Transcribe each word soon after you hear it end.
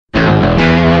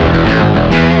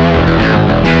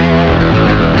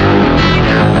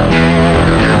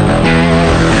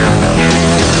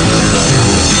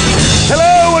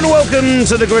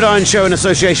to the Gridiron Show in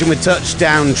association with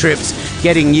Touchdown Trips,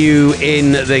 getting you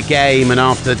in the game. And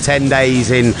after 10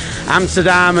 days in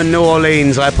Amsterdam and New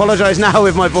Orleans, I apologise now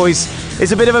if my voice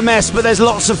is a bit of a mess, but there's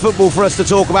lots of football for us to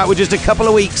talk about. We're just a couple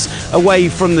of weeks away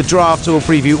from the draft, so we'll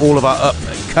preview all of our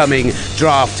upcoming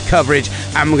draft coverage,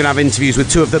 and we're going to have interviews with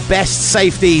two of the best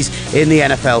safeties in the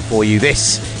NFL for you.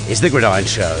 This is the Gridiron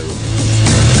Show.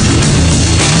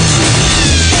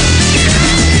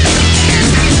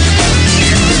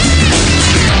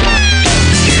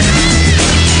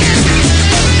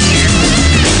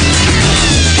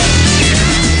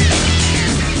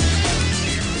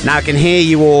 Now, I can hear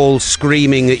you all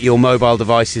screaming at your mobile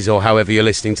devices or however you're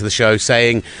listening to the show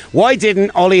saying, why didn't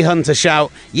Ollie Hunter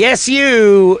shout, yes,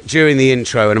 you, during the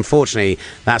intro? And unfortunately,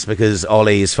 that's because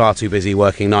Ollie is far too busy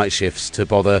working night shifts to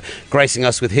bother gracing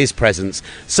us with his presence.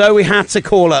 So we had to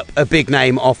call up a big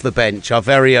name off the bench, our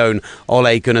very own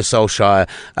Ole Gunnar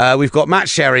Solskjaer. We've got Matt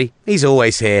Sherry, he's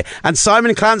always here, and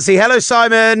Simon Clancy. Hello,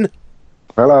 Simon.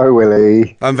 Hello,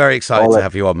 Willie. I'm very excited to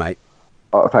have you on, mate.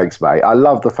 Oh, thanks, mate. I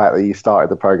love the fact that you started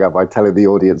the programme by telling the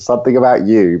audience something about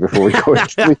you before we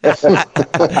got into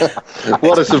the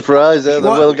What a surprise, the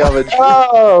Will Gavin show.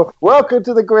 Oh, welcome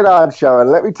to the Gridiron Show,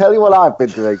 and let me tell you what I've been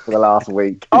doing for the last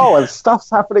week. Oh, and stuff's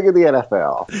happening in the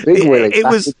NFL. Big Willie.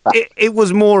 It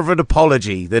was more of an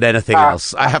apology than anything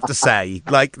else, I have to say.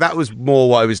 Like, that was more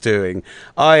what I was doing.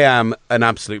 I am an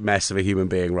absolute mess of a human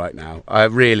being right now. I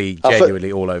really,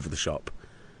 genuinely all over the shop.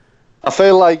 I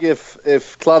feel like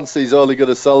if Clancy's only good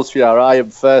at Solskjaer, I am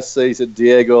first season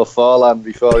Diego Forlan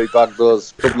before he bagged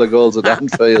those couple of goals at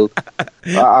Anfield.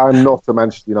 I'm not a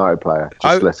Manchester United player.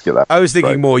 Let's get that. I was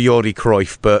thinking more Jordi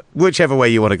Cruyff, but whichever way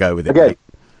you want to go with it. Again,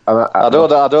 I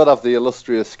don't have the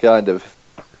illustrious kind of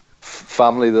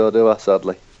family though, do I?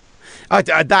 Sadly.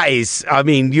 That is, I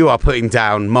mean, you are putting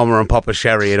down Mama and Papa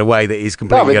Sherry in a way that is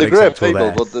completely unacceptable.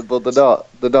 They're great people, but they're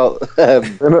not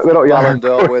Ballon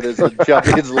d'Or winners and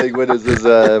Champions League winners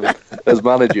as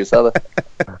managers, are they?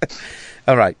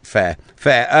 All right, fair.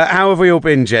 How have we all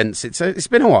been, gents? It's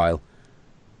been a while.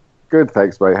 Good,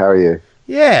 thanks, mate. How are you?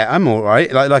 Yeah, I'm all right.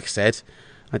 Like I said,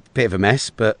 a bit of a mess,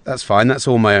 but that's fine. That's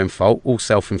all my own fault, all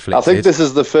self-inflicted. I think this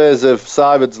is the phase of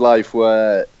Simon's life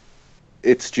where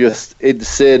it's just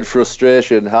insane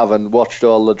frustration having watched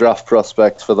all the draft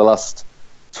prospects for the last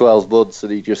 12 months,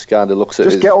 and he just kind of looks at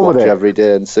his watch every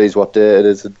day and sees what day it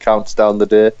is and counts down the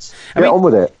dates. Get on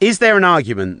with it. Is there an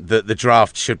argument that the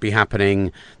draft should be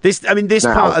happening this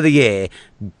now, part of the year,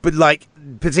 but like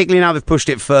particularly now they've pushed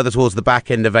it further towards the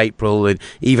back end of April and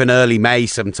even early May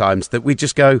sometimes, that we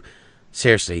just go,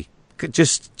 seriously,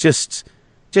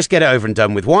 just get it over and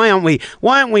done with. Why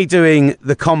aren't we doing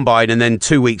the combine and then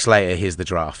 2 weeks later here's the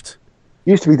draft?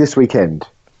 Used to be this weekend,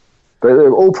 but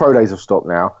all pro days have stopped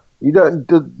now. You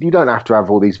don't have to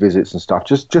have all these visits and stuff.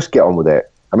 Just get on with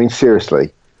it. I mean,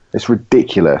 seriously, it's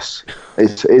ridiculous.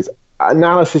 It's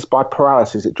analysis by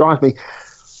paralysis. It drives me.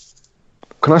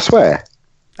 Can I swear?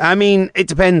 I mean, it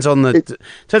depends on the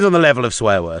level of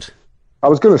swear word. I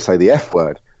was going to say the F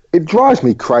word. It drives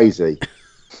me crazy.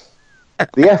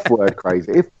 The F word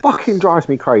crazy. It fucking drives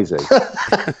me crazy. I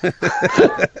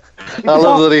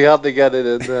love that he had to get it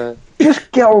in there.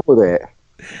 Just get on with it.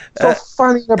 Stop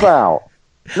fanning about.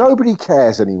 Nobody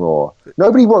cares anymore.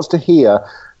 Nobody wants to hear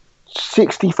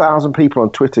 60,000 people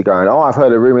on Twitter going, oh, I've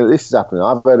heard a rumour that this is happening.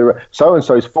 I've heard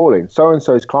so-and-so's falling.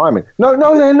 So-and-so's climbing. No,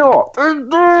 they're not. They're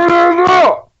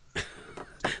not.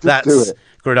 That's do it.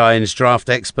 Gridiron's draft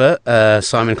expert,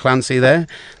 Simon Clancy there,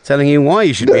 telling you why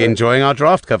you should be enjoying our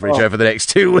draft coverage over the next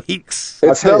 2 weeks.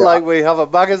 It's not like we have a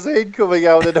magazine coming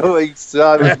out in a week's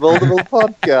time with multiple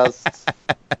podcasts.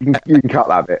 You can cut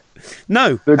that bit.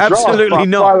 No, absolutely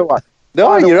not. By the way,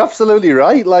 no, you're absolutely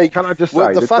right. Like, can I just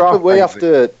say, the fact that we have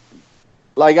to,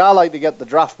 like, I like to get the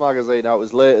draft magazine out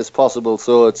as late as possible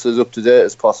so it's as up to date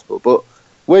as possible. But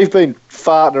we've been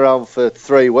farting around for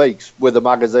 3 weeks with the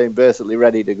magazine basically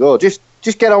ready to go. Just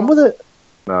get on with it.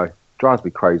 No, drives me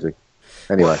crazy.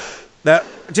 Anyway. Now,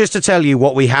 just to tell you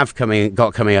what we have coming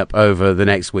up over the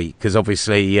next week, because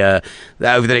obviously over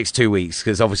the next 2 weeks,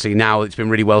 because obviously now it's been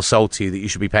really well sold to you that you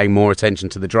should be paying more attention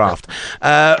to the draft.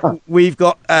 We've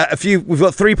got 3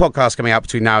 podcasts coming out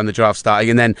between now and the draft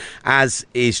starting, and then, as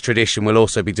is tradition, we'll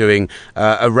also be doing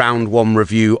a round one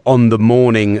review on the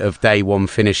morning of day one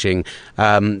finishing.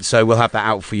 So we'll have that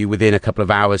out for you within a couple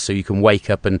of hours, so you can wake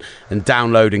up and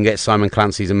download and get Simon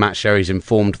Clancy's and Matt Sherry's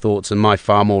informed thoughts and my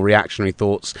far more reactionary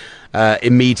thoughts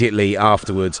immediately immediately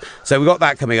afterwards. So we've got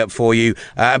that coming up for you.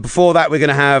 And before that, we're going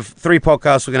to have 3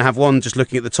 podcasts. We're going to have one just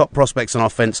looking at the top prospects on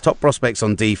offense, top prospects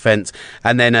on defense,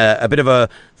 and then a bit of a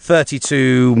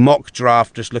 32 mock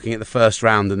draft just looking at the first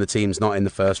round and the teams not in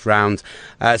the first round.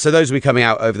 So those will be coming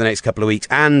out over the next couple of weeks.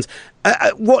 And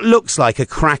what looks like a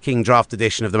cracking draft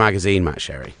edition of the magazine, Matt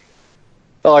Sherry.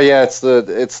 Oh yeah, it's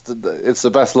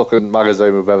the best looking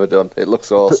magazine we've ever done. It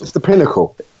looks awesome. It's the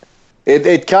pinnacle.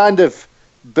 It kind of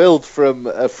built from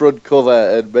a front cover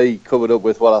and me coming up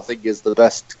with what I think is the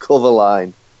best cover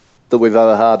line that we've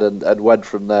ever had, and went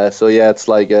from there. So yeah, it's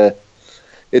like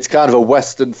it's kind of a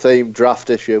Western themed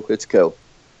draft issue. It's cool.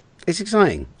 It's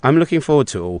exciting. I'm looking forward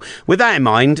to it all. With that in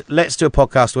mind, let's do a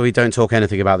podcast where we don't talk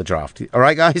anything about the draft. All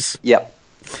right, guys? Yep.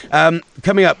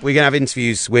 Coming up, we're going to have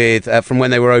interviews with from when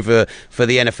they were over for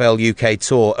the NFL UK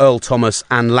tour, Earl Thomas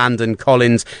and Landon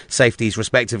Collins, safeties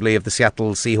respectively of the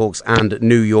Seattle Seahawks and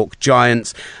New York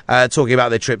Giants, talking about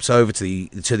their trips over to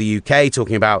the UK,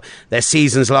 talking about their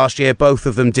seasons last year, both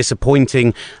of them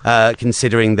disappointing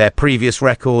considering their previous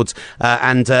records,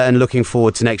 and looking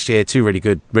forward to next year. 2 really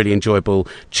good, really enjoyable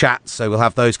chats. So we'll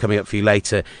have those coming up for you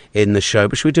later in the show.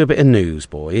 But should we do a bit of news,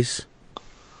 boys?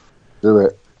 Do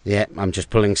it. Yeah, I'm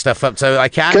just pulling stuff up so I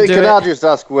can do Can it. I just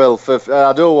ask Will,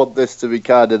 I don't want this to be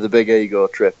kind of the big ego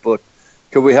trip, but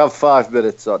can we have 5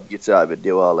 minutes on your time in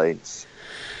New Orleans?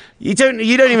 You don't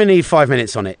even need 5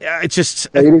 minutes on it. It's just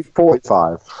You need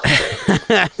 45.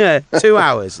 2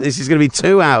 hours. This is going to be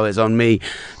 2 hours on me.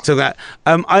 So that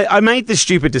I made the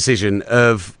stupid decision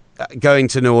of going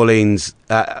to New Orleans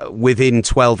within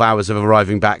 12 hours of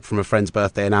arriving back from a friend's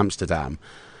birthday in Amsterdam.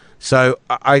 So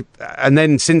and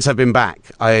then since I've been back,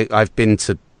 I've been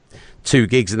to 2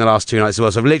 gigs in the last 2 nights as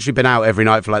well. So I've literally been out every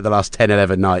night for like the last 10,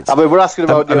 11 nights. I mean, we're asking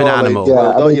about I'm an animal.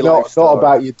 Yeah, not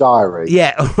about your diary.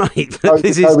 Yeah, right.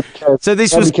 Nobody cares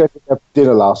about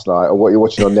dinner last night or what you're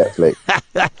watching on Netflix.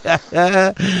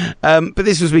 But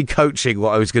this was me coaching.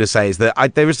 What I was going to say is that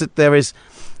there is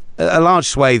a large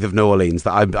swathe of New Orleans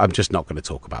that I'm just not going to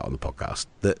talk about on the podcast.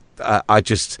 That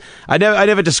I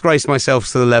never disgraced myself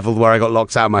to the level where I got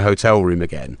locked out of my hotel room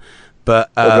again.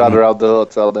 But I'd rather out the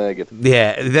hotel naked.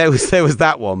 Yeah, there was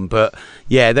that one. But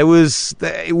yeah, it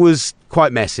was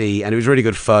quite messy and it was really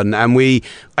good fun. And we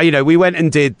went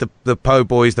and did the po'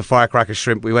 boys, the firecracker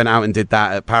shrimp. We went out and did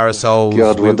that at Parasols.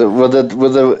 God, were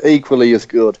they equally as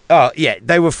good? Oh yeah,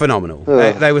 they were phenomenal.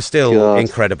 They were still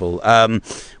incredible.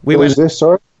 What was this?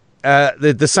 Sorry.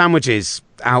 The sandwiches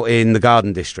out in the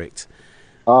Garden District.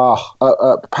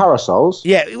 Parasols?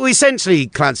 Yeah,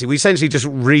 Clancy, we essentially just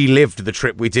relived the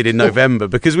trip we did in November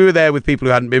because we were there with people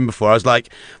who hadn't been before. I was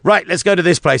like, right, let's go to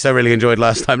this place I really enjoyed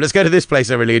last time. Let's go to this place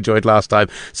I really enjoyed last time.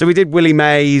 So we did Willie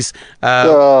Mays.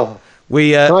 Can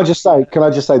I just say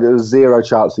there was zero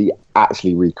chance that you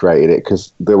actually recreated it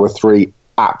because there were 3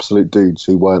 absolute dudes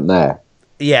who weren't there.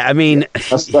 Yeah, I mean...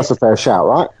 That's a fair shout,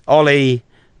 right? Ollie,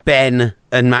 Ben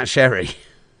and Matt Sherry.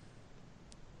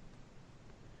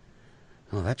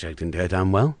 Oh, that joke didn't go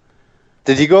down well.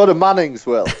 Did you go to Manning's,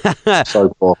 Will? So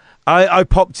poor. I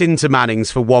popped into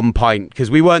Manning's for 1 pint because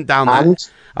we weren't down there.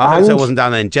 Our hotel wasn't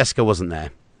down there and Jessica wasn't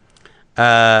there.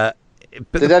 But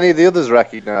Did any of the others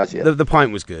recognise you? The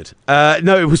pint was good.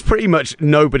 No, it was pretty much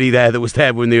nobody there that was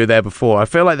there when they were there before. I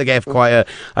feel like they gave quite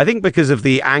I think because of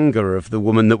the anger of the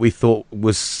woman that we thought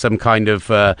was some kind of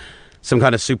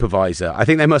supervisor. I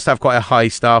think they must have quite a high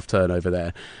staff turnover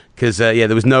there. Because, there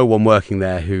was no one working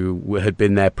there who had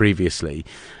been there previously.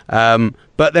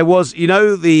 But there was,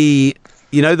 the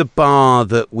bar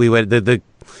that we went, the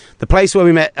place where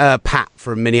we met Pat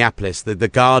from Minneapolis, the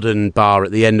garden bar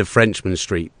at the end of Frenchman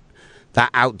Street. That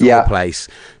outdoor place.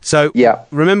 So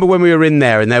remember when we were in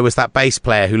there and there was that bass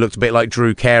player who looked a bit like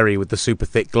Drew Carey with the super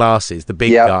thick glasses, the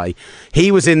big guy. He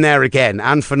was in there again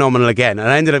and phenomenal again. And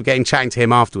I ended up chatting to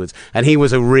him afterwards. And he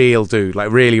was a real dude,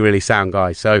 like really, really sound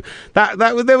guy. So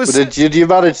there was. But did you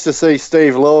manage to see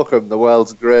Steve Locum, the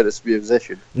world's greatest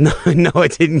musician? No, I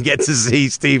didn't get to see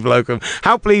Steve Locum.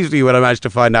 How pleased were you when I managed to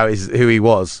find out who he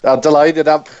was? I'm delighted.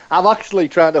 I'm actually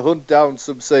trying to hunt down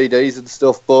some CDs and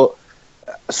stuff, but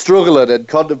struggling and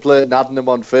contemplating adding him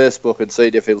on Facebook and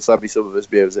seeing if he'll send me some of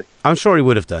his music. I'm sure he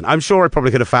would have done. I'm sure I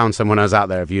probably could have found someone else out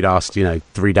there if you'd asked,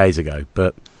 3 days ago,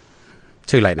 but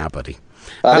too late now, buddy.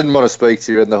 I didn't want to speak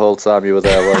to you in the whole time you were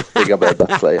there. Well, I think I made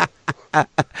that clear.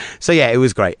 So yeah, it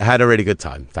was great. I had a really good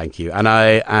time. Thank you. And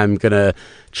I am going to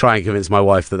try and convince my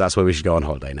wife that that's where we should go on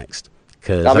holiday next.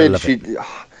 Cause I mean,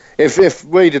 if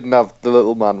we didn't have the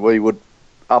little man, we would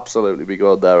absolutely be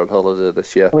going there on holiday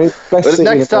this year. But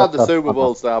next time the Super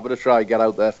Bowl's there, I'm going to try and get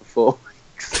out there for 4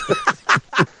 weeks.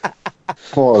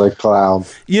 Poor the clown.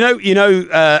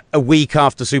 A week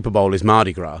after Super Bowl is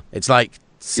Mardi Gras. It's like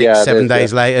 7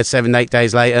 days later, 7, 8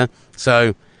 days later.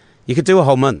 So you could do a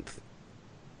whole month.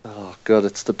 Oh, God,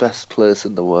 it's the best place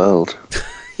in the world.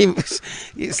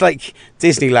 It's like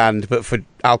Disneyland, but for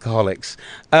alcoholics.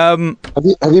 Have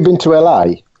you been to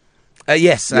LA?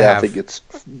 Yes, I have. I think it's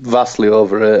vastly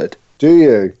overrated. Do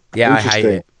you? Yeah, I hate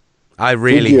it. I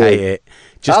really hate it.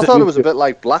 I thought it was a bit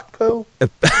like Blackpool. I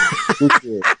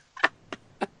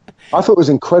thought it was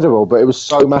incredible, but it was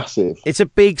so massive. It's a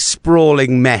big,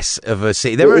 sprawling mess of a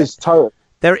city. There are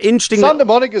interesting. Santa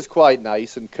Monica's quite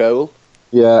nice and cool.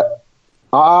 Yeah.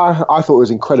 I thought it was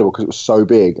incredible because it was so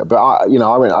big. But I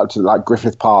went up to like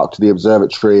Griffith Park, to the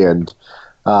observatory, and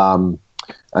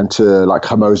to like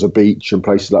Hermosa Beach and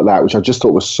places like that, which I just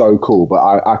thought was so cool.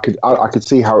 But I could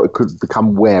see how it could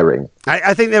become wearing.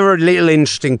 I think there were little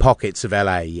interesting pockets of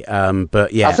LA,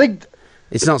 but yeah, I think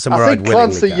it's not somewhere I'd willingly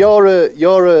Clancy, go.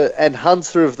 you're a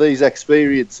enhancer of these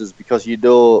experiences because you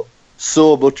know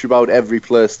so much about every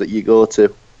place that you go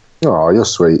to. Oh, you're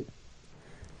sweet.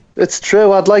 It's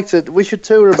true. We should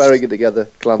tour America together,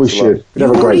 Clancy. We should. You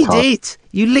already did.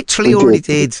 You literally already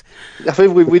did. I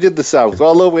think we did the South.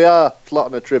 Although we are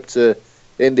plotting a trip to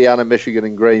Indiana, Michigan,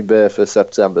 and Green Bay for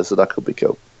September, so that could be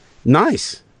cool.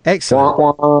 Nice. Excellent.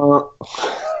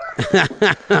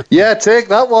 Yeah, take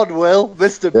that one, Will,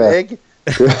 Mr. Big.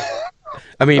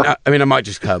 I mean, I might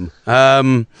just come.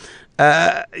 And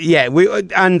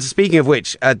speaking of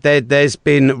which, there's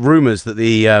been rumours that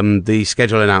the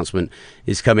schedule announcement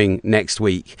is coming next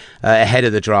week ahead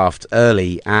of the draft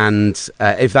early, and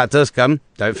if that does come,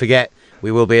 don't forget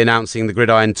we will be announcing the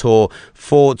Gridiron Tour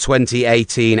for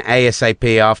 2018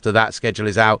 ASAP after that schedule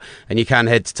is out, and you can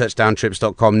head to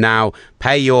touchdowntrips.com now,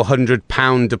 pay your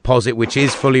 £100 deposit, which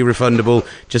is fully refundable,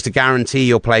 just to guarantee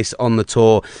your place on the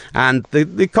tour. And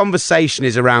the conversation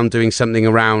is around doing something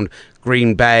around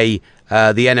Green Bay,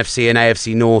 the NFC and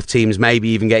AFC North teams, maybe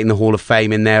even getting the Hall of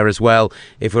Fame in there as well,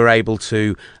 if we're able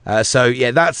to. So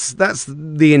yeah, that's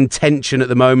the intention at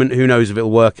the moment. Who knows if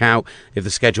it'll work out, if the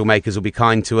schedule makers will be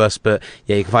kind to us. But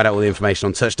yeah, you can find out all the information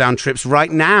on Touchdown Trips right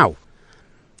now.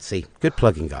 See, good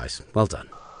plugging, guys. Well done.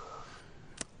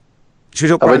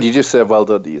 You just said well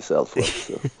done to yourself,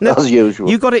 so, no, as usual.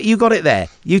 You got it there.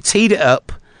 You teed it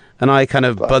up, and I kind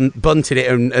of bunted it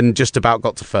and just about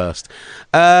got to first.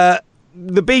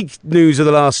 The big news of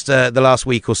the last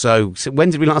week or so, when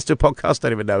did we last do a podcast? I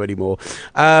don't even know anymore,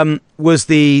 was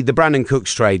the Brandon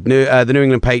Cooks trade. The New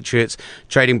England Patriots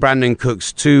trading Brandon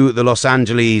Cooks to the Los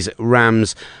Angeles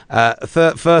Rams.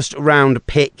 First round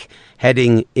pick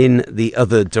heading in the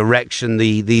other direction.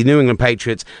 The New England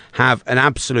Patriots have an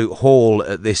absolute haul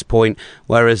at this point,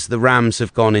 whereas the Rams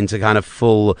have gone into kind of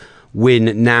full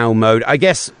win now mode. I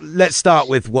guess let's start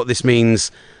with what this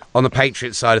means on the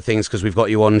Patriots side of things, because we've got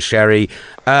you on, Sherry.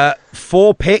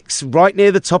 4 picks right near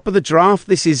the top of the draft.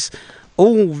 This is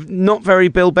all not very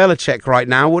Bill Belichick right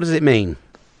now. What does it mean?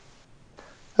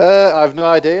 I have no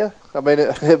idea. I mean,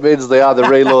 it means they either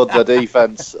reload their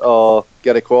defense or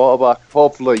get a quarterback.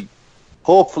 Hopefully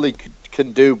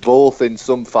can do both in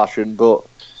some fashion, but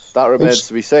that remains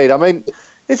to be seen. I mean,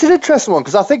 it's an interesting one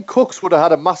because I think Cooks would have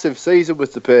had a massive season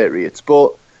with the Patriots,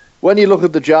 but when you look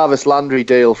at the Jarvis Landry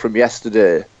deal from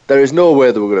yesterday, there is no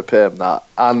way they were going to pay him that.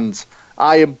 And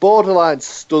I am borderline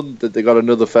stunned that they got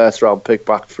another first-round pick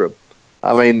back for him.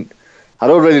 I mean, I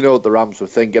don't really know what the Rams were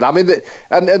thinking. I mean,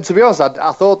 and to be honest,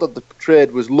 I thought that the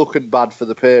trade was looking bad for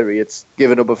the Patriots,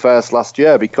 giving up a first last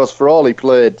year, because for all he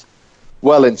played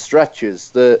well in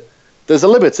stretches, there's a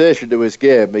limitation to his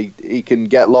game. He can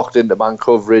get locked into man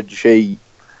coverage.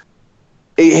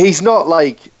 He's not a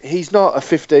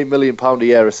 £15 million a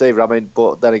year receiver. I mean,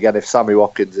 but then again, if Sammy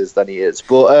Watkins is, then he is.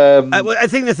 But I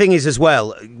think the thing is as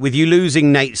well, with you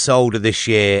losing Nate Solder this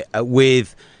year,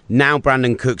 with now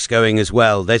Brandon Cooks going as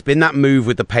well, there's been that move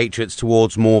with the Patriots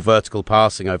towards more vertical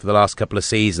passing over the last couple of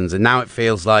seasons, and now it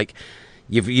feels like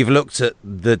you've looked at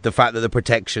the fact that the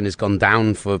protection has gone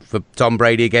down for Tom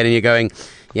Brady again, and you're going,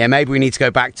 yeah, maybe we need to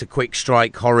go back to quick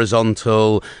strike,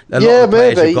 horizontal. A lot of the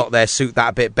players who've got there suit that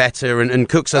a bit better, and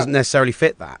Cooks doesn't necessarily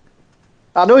fit that.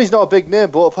 I know he's not a big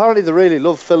name, but apparently they really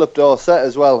love Philip Dorsett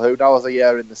as well, who now has a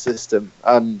year in the system,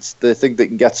 and they think they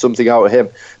can get something out of him.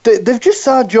 They've just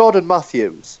signed Jordan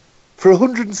Matthews for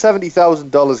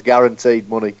 $170,000 guaranteed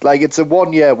money. Like, it's a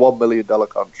 1 year, $1 million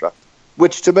contract,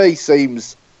 which to me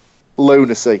seems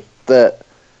lunacy. That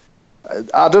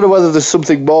I don't know whether there's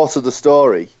something more to the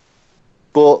story,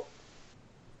 but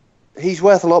he's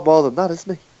worth a lot more than that,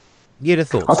 isn't he? You'd have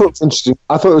thought. I thought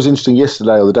it was interesting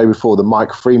yesterday or the day before, the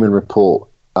Mike Freeman report,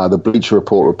 the Bleacher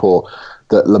Report,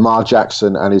 that Lamar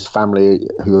Jackson and his family,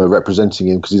 who are representing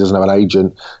him because he doesn't have an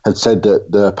agent, had said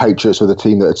that the Patriots were the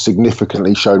team that had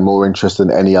significantly shown more interest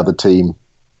than any other team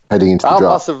heading into the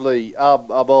draft.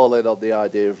 I'm all in on the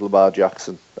idea of Lamar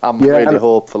Jackson. I'm really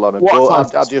hopeful on him. So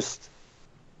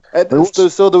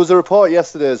there was a report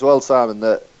yesterday as well, Simon,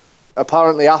 that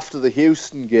apparently after the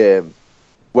Houston game,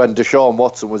 when Deshaun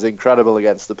Watson was incredible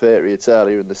against the Patriots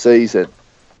earlier in the season,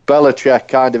 Belichick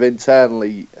kind of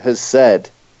internally has said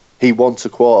he wants a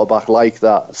quarterback like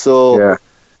that. So,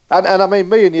 and I mean,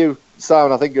 me and you,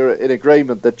 Simon, I think you're in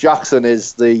agreement that Jackson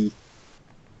is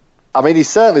he's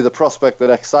certainly the prospect that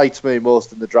excites me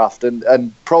most in the draft,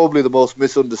 and probably the most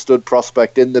misunderstood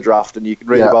prospect in the draft, and you can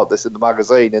read about this in the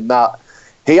magazine, in that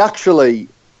he actually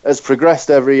has progressed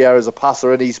every year as a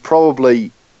passer, and he's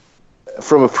probably,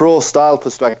 from a pro-style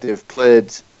perspective,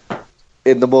 played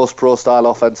in the most pro-style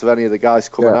offense of any of the guys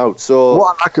coming out. So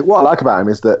what I like about him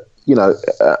is that,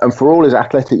 and for all his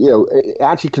athletic, it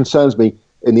actually concerns me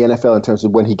in the NFL in terms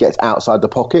of when he gets outside the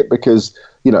pocket, because,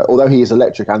 although he is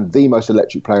electric and the most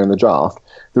electric player in the draft,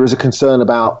 there is a concern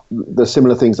about the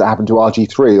similar things that happened to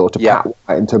RG3 or to Pat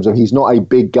White in terms of he's not a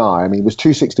big guy. I mean, he was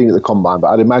 216 at the combine, but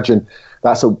I'd imagine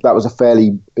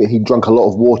he drank a lot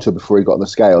of water before he got on the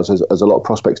scales, as a lot of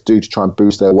prospects do to try and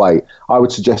boost their weight. I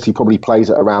would suggest he probably plays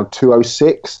at around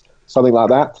 206, something like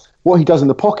that. What he does in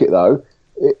the pocket, though,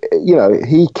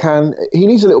 he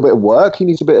needs a little bit of work. He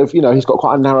needs a bit of, he's got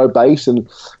quite a narrow base,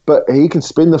 but he can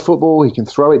spin the football. He can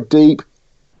throw it deep.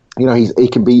 He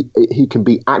can be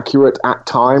accurate at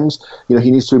times.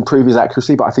 He needs to improve his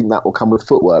accuracy, but I think that will come with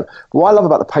footwork. But what I love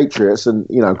about the Patriots, and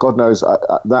God knows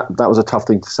that was a tough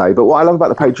thing to say, but what I love about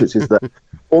the Patriots is that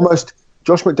almost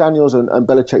Josh McDaniels and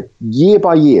Belichick, year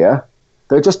by year,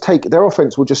 their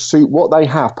offense will just suit what they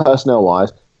have personnel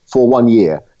wise for 1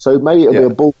 year. So maybe it'll be a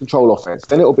ball control offense,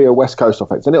 then it'll be a West Coast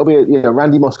offense, then it'll be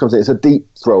Randy Moss comes in, it's a deep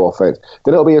throw offense,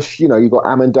 then it'll be you've got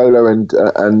Amendola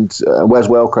and Wes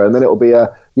Welker, and then it'll be a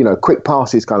quick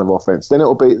passes kind of offense. Then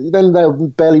they'll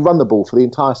barely run the ball for the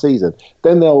entire season.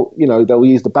 Then they'll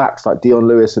use the backs like Dion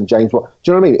Lewis and James Watt.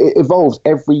 Do you know what I mean? It evolves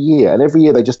every year, and every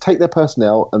year they just take their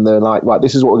personnel and they're like, right,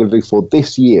 this is what we're going to do for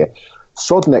this year.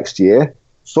 Sod next year,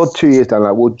 sod 2 years down the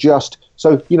line. We'll just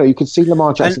you can see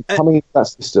Lamar Jackson coming into that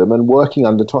system and working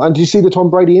under Tom. And did you see the Tom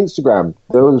Brady Instagram?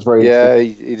 That was very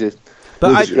he did.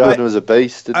 But he described him as a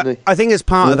beast, didn't he? I think as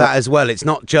part of that as well, it's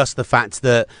not just the fact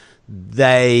that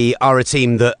they are a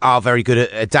team that are very good at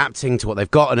adapting to what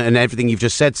they've got and everything you've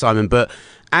just said, Simon, but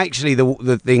actually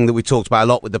the thing that we talked about a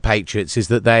lot with the Patriots is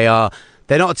that they're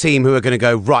not a team who are going to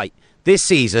go, right, this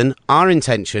season our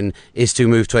intention is to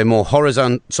move to a more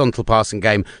horizontal passing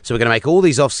game, so we're going to make all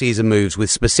these off-season moves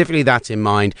with specifically that in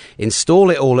mind,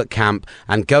 install it all at camp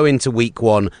and go into week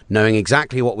one knowing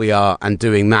exactly what we are and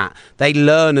doing that. They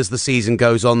learn as the season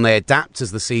goes on, they adapt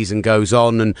as the season goes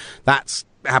on, and that's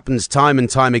happens time and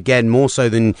time again, more so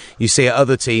than you see at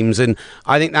other teams. And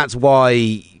I think that's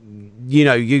why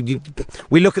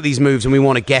we look at these moves and we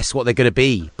want to guess what they're going to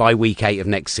be by week 8 of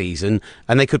next season,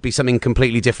 and they could be something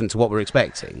completely different to what we're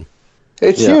expecting.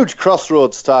 It's huge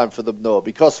crossroads time for them, though,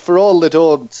 because for all they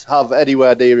don't have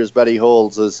anywhere near as many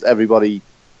holes as everybody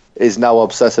is now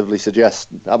obsessively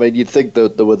suggesting. I mean, you'd think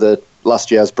that there were the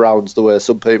last year's Browns, the way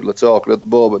some people are talking at the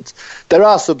moment. There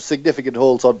are some significant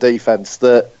holes on defence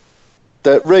that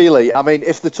really, I mean,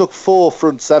 if they took 4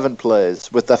 front 7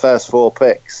 players with their first 4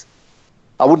 picks,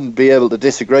 I wouldn't be able to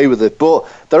disagree with it. But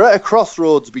they're at a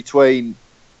crossroads between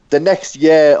the next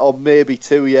year or maybe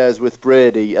 2 years with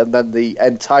Brady and then the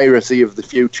entirety of the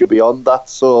future beyond that.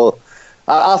 So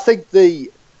I think this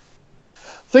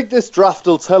draft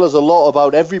will tell us a lot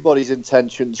about everybody's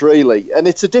intentions, really. And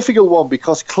it's a difficult one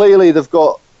because clearly they've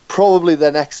got probably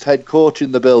their next head coach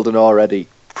in the building already,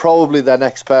 probably their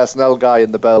next personnel guy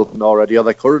in the building already, or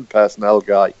their current personnel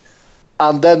guy.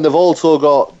 And then they've also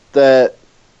got their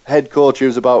head coach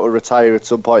who's about to retire at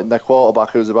some point and their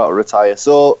quarterback who's about to retire.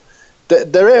 So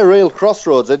they're at a real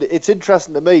crossroads. And it's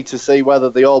interesting to me to see whether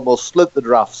they almost split the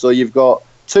draft. So you've got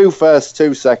 2 firsts,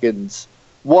 2 seconds.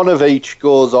 One of each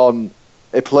goes on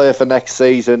a player for next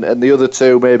season, and the other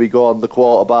 2 maybe go on the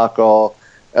quarterback or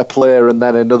a player and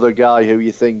then another guy who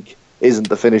you think isn't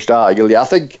the finished article. Yeah, I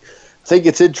think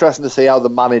it's interesting to see how they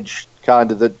manage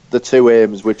kind of the 2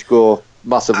 aims which go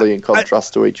massively in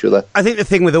contrast to each other. I think the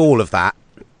thing with all of that,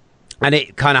 and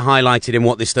it kind of highlighted in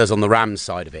what this does on the Rams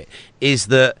side of it, is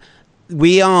that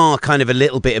we are kind of a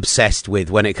little bit obsessed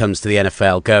with, when it comes to the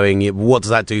NFL, going, what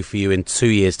does that do for you in 2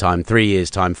 years' time, 3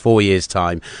 years' time, 4 years'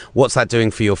 time? What's that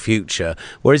doing for your future?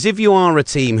 Whereas if you are a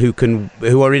team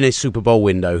who are in a Super Bowl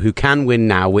window, who can win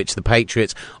now, which the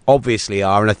Patriots obviously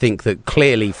are, and I think that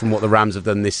clearly from what the Rams have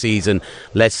done this season,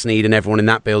 Les Snead and everyone in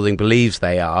that building believes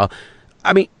they are.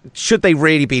 I mean, should they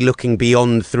really be looking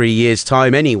beyond 3 years'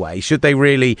 time anyway? Should they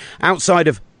really, outside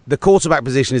of the quarterback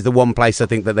position is the one place I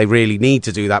think that they really need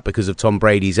to do that because of Tom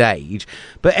Brady's age.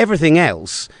 But everything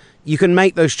else, you can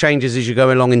make those changes as you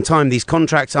go along in time. These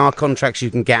contracts are contracts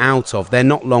you can get out of. They're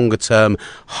not longer-term,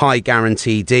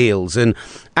 high-guarantee deals. And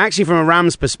actually, from a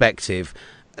Rams perspective,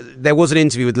 there was an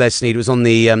interview with Les Snead. It was on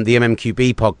the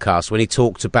MMQB podcast when he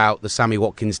talked about the Sammy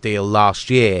Watkins deal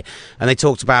last year. And they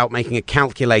talked about making a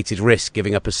calculated risk,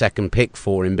 giving up a second pick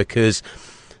for him, because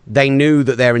they knew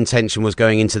that their intention was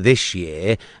going into this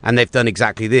year, and they've done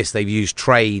exactly this. They've used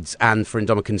trades, and for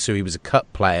Ndamukong Suh, he was a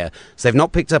cut player. So they've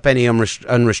not picked up any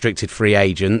unrestricted free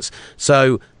agents.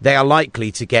 So they are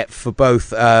likely to get, for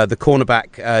both the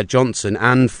cornerback Johnson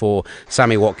and for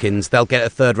Sammy Watkins, they'll get a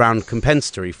third-round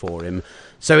compensatory for him.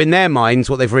 So in their minds,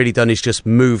 what they've really done is just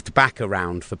moved back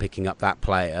around for picking up that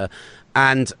player.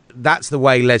 And that's the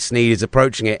way Les Snead is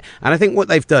approaching it. And I think what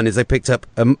they've done is they picked up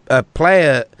a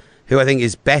player who I think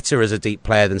is better as a deep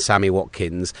player than Sammy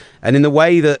Watkins. And in the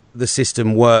way that the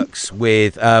system works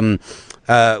with Sean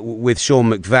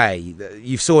McVay,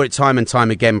 you saw it time and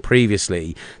time again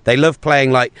previously. They love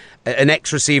playing like an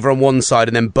X receiver on one side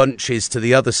and then bunches to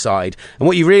the other side. And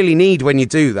what you really need when you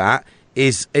do that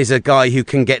is a guy who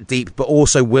can get deep but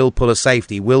also will pull a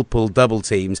safety, will pull double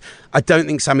teams. I don't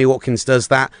think Sammy Watkins does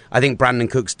that. I think Brandon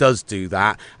Cooks does do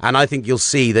that. And I think you'll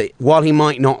see that while he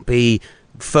might not be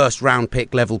first round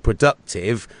pick level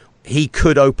productive, he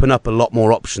could open up a lot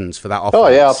more options for that offense. Oh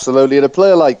yeah, absolutely. And a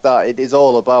player like that, it is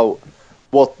all about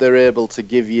what they're able to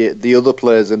give you, the other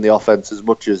players in the offense, as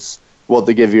much as what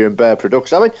they give you in bare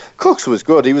production. I mean, Cooks was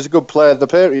good. He was a good player. The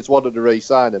Patriots wanted to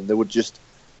re-sign him. They would just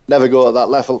never go at that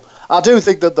level. I do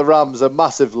think that the Rams are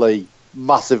massively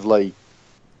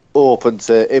open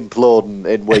to imploding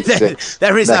in week 6.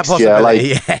 There is that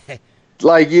possibility.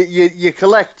 Like you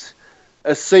collect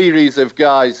a series of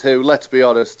guys who, let's be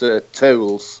honest, are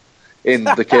tools in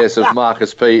the case of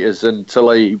Marcus Peters and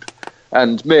Talib,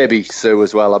 and maybe Sue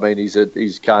as well. I mean, he's a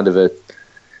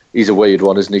weird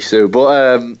one, isn't he, Sue?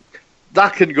 But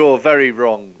that can go very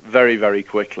wrong very, very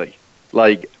quickly.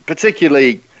 Like,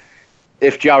 particularly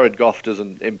if Jared Goff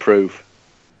doesn't improve.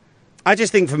 I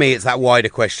just think for me it's that wider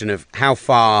question of how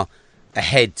far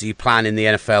ahead do you plan in the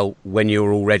NFL when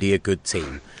you're already a good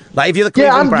team? Like if you're the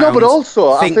Cleveland Browns, but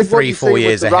also think I think 3-4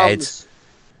 years ahead.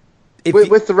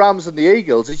 With the Rams and the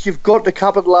Eagles, is you've got to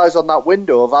capitalise on that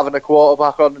window of having a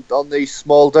quarterback on these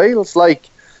small deals. Like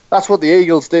that's what the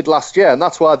Eagles did last year, and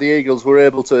that's why the Eagles were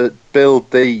able to build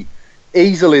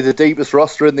easily the deepest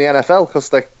roster in the NFL,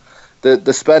 because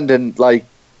they're spending like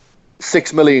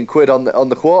 £6 million on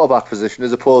the quarterback position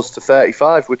as opposed to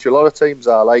 35, which a lot of teams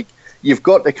are. Like, you've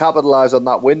got to capitalise on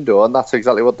that window, and that's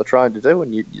exactly what they're trying to do,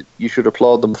 and you should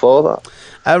applaud them for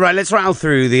that. Right, let's rattle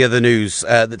through the other news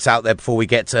that's out there before we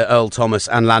get to Earl Thomas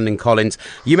and Landon Collins.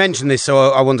 You mentioned this,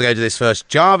 so I want to go to this first.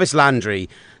 Jarvis Landry,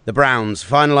 the Browns,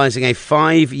 finalising a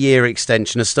 5-year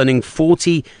extension, a stunning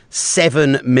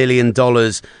 $47 million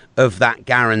of that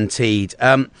guaranteed.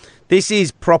 This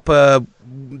is proper,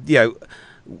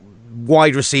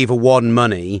 wide receiver one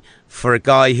money for a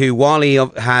guy who, while he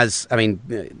has, I mean,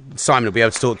 Simon will be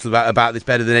able to talk about this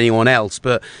better than anyone else,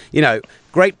 but,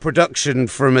 great production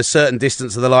from a certain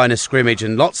distance of the line of scrimmage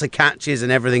and lots of catches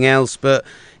and everything else, but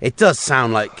it does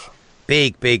sound like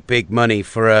big money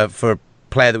for a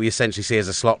player that we essentially see as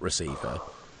a slot receiver.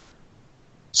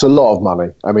 It's a lot of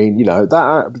money. I mean,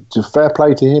 that fair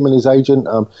play to him and his agent.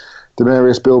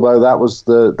 Demarius Bilbo, that was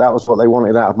what they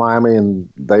wanted out of Miami, and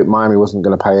Miami wasn't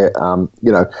going to pay it.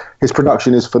 His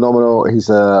production is phenomenal. He's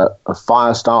a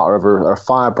fire starter a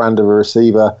firebrand of a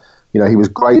receiver. He was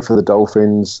great for the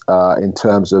Dolphins in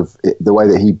terms of the way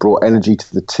that he brought energy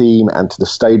to the team and to the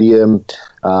stadium,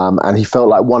 and he felt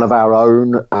like one of our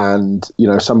own, and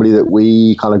somebody that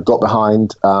we kind of got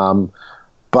behind.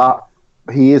 But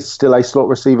he is still a slot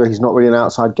receiver. He's not really an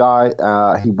outside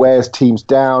guy. He wears teams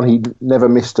down. He never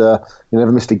missed a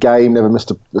game, never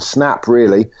missed a snap,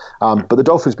 really. But the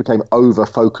Dolphins became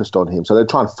over-focused on him. So they're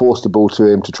trying to force the ball to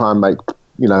him to try and make,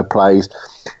 plays.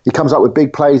 He comes up with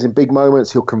big plays in big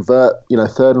moments. He'll convert,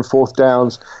 third and fourth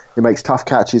downs. He makes tough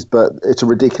catches, but it's a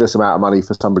ridiculous amount of money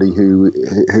for somebody who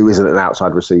isn't an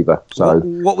outside receiver. So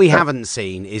what we haven't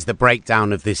seen is the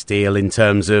breakdown of this deal in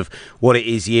terms of what it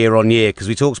is year on year, because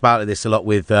we talked about this a lot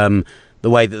with the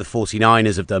way that the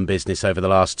 49ers have done business over the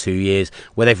last 2 years,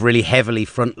 where they've really heavily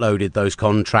front-loaded those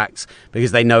contracts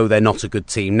because they know they're not a good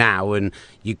team now, and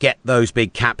you get those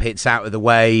big cap hits out of the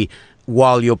way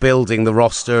while you're building the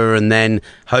roster, and then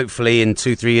hopefully in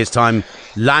 2-3 years' time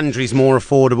Landry's more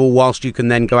affordable whilst you can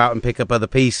then go out and pick up other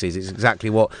pieces. It's exactly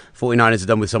what 49ers have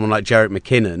done with someone like Jerick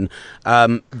McKinnon.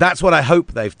 That's what I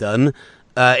hope they've done.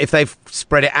 If they've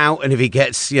spread it out and if he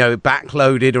gets,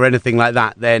 backloaded or anything like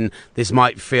that, then this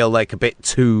might feel like a bit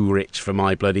too rich for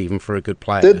my blood, even for a good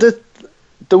player.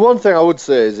 The one thing I would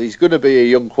say is he's going to be a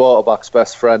young quarterback's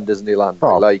best friend, isn't he, Landon?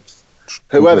 Oh, like,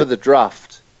 whoever the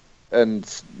draft,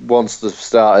 and once they've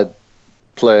started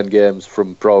playing games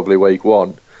from probably week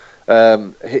one,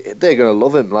 they're going to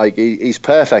love him. Like, he's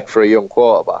perfect for a young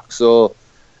quarterback. So,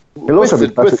 with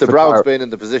the Browns being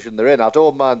in the position they're in, I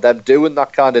don't mind them doing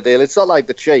that kind of deal. It's not like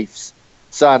the Chiefs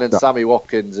signing Sammy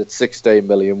Watkins at $16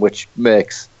 million, which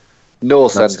makes no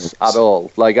sense at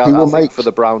all. Like, I think for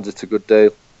the Browns, it's a good deal.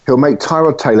 He'll make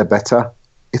Tyrod Taylor better.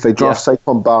 If they draft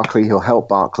Saquon Barkley, he'll help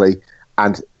Barkley,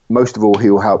 and most of all, he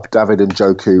will help David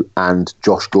Njoku and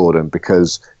Josh Gordon,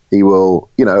 because he will,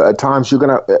 at times you're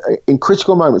going to, in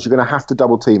critical moments, you're going to have to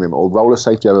double team him or roll a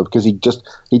safety over, because he just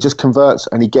converts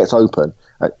and he gets open,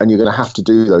 and you're going to have to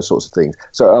do those sorts of things.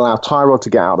 So it'll allow Tyrod to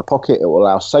get out of the pocket. It will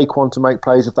allow Saquon to make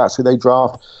plays if that's who they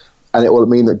draft. And it will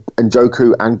mean that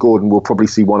Njoku and Gordon will probably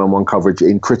see one-on-one coverage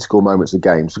in critical moments of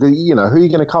games. Because, who are you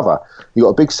going to cover? You've got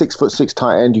a big 6'6"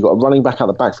 tight end. You've got a running back out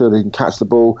the backfield who can catch the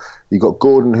ball. You've got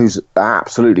Gordon, who's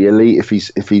absolutely elite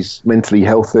if he's mentally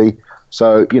healthy.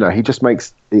 So,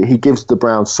 he gives the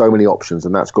Browns so many options,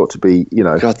 and that's got to be,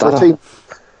 God, that team.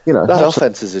 That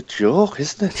offense is a joke,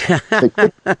 isn't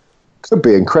it? Could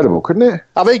be incredible, couldn't it?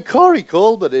 I mean, Corey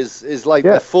Coleman is like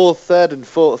the third and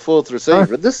fourth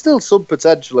receiver, and there's still some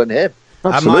potential in him.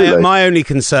 My only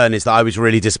concern is that I was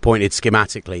really disappointed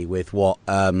schematically with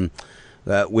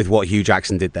what Hugh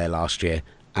Jackson did there last year,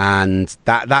 and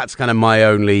that's kind of my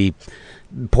only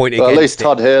point. Well, at least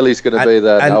Todd Haley's going to be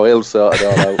there now. He'll sort it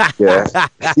all out.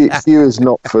 Yeah, Hugh is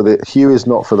not for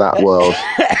that world.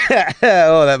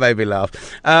 Oh, that made me laugh.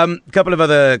 A couple of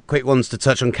other quick ones to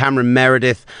touch on. Cameron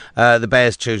Meredith, the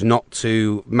Bears chose not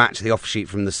to match the offer sheet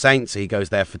from the Saints, so he goes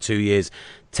there for 2 years.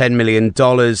 $10 million.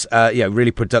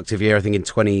 Really productive year, I think, in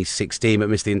 2016, but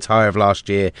missed the entire of last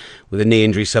year with a knee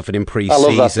injury suffered in pre-season.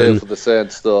 I love that deal for the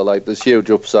Saints, though. Like, there's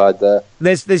huge upside there.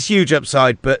 There's huge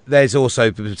upside, but there's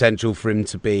also the potential for him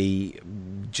to be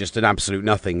just an absolute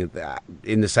nothing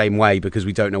in the same way, because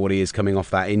we don't know what he is coming off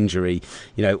that injury.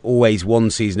 Always one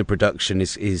season of production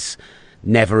is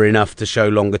never enough to show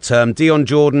longer term. Dion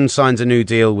Jordan signs a new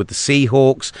deal with the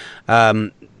Seahawks.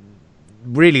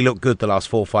 Really looked good the last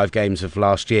 4 or 5 games of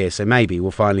last year, so maybe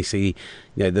we'll finally see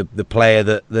the player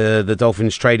that the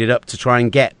Dolphins traded up to try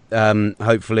and get.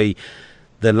 Hopefully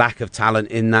the lack of talent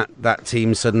in that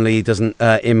team suddenly doesn't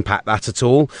impact that at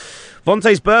all.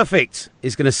 Vontaze Burfict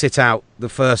is going to sit out the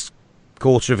first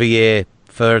quarter of a year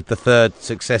for the third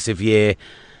successive year.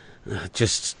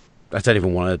 I don't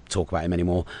even want to talk about him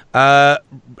anymore. And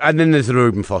then there's the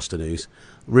Reuben Foster news.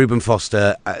 Reuben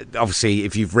Foster, obviously,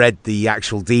 if you've read the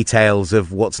actual details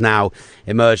of what's now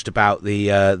emerged about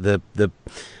the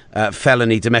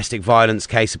felony domestic violence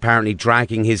case, apparently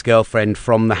dragging his girlfriend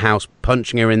from the house,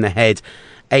 punching her in the head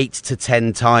 8 to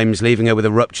 10 times, leaving her with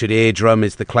a ruptured eardrum,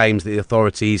 is the claims that the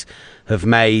authorities have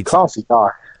made. Classy guy.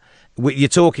 You're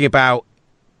talking about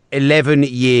 11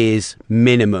 years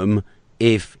minimum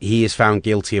if he is found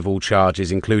guilty of all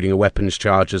charges, including a weapons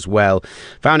charge as well.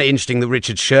 Found it interesting that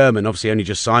Richard Sherman, obviously only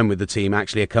just signed with the team,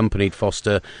 actually accompanied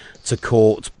Foster to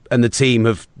court, and the team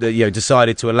have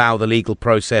decided to allow the legal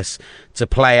process to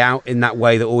play out in that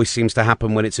way that always seems to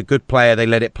happen. When it's a good player, they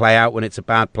let it play out. When it's a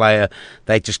bad player,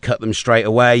 they just cut them straight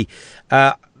away.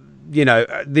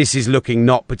 This is looking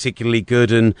not particularly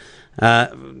good, and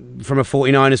from a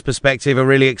 49ers perspective, a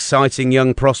really exciting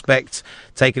young prospect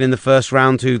taken in the first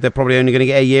round who they're probably only going to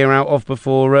get a year out of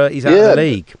before he's out of the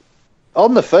league.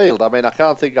 On the field, I mean, I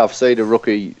can't think I've seen a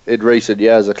rookie in recent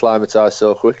years acclimatise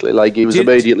so quickly. Like, he was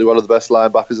immediately one of the best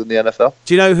linebackers in the NFL.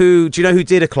 Do you know who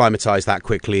did acclimatise that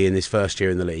quickly in his first year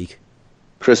in the league?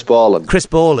 Chris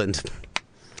Borland.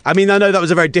 I mean, I know that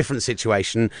was a very different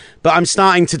situation, but I'm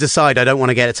starting to decide I don't want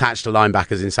to get attached to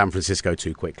linebackers in San Francisco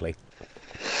too quickly.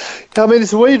 I mean,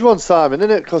 it's a weird one, Simon,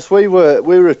 isn't it? Because we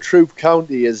were at Troup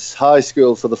County as high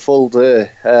school for the full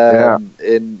day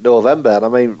in November. And I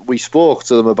mean, we spoke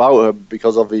to them about him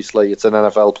because obviously it's an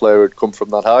NFL player who'd come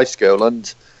from that high school.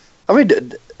 And I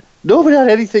mean, nobody had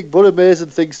anything but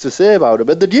amazing things to say about him.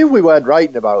 And they knew we weren't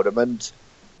writing about him. And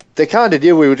they kind of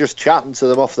knew we were just chatting to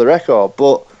them off the record.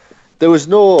 But there was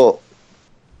no...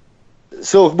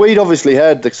 So we'd obviously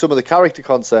heard some of the character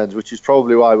concerns, which is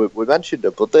probably why we mentioned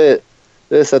it. But they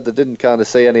said they didn't kind of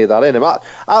see any of that in him.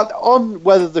 On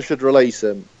whether they should release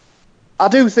him, I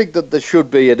do think that there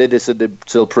should be an innocent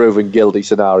until proven guilty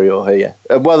scenario here.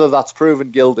 And whether that's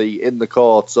proven guilty in the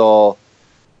courts or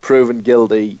proven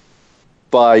guilty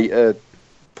by a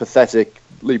pathetic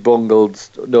absolutely bungled,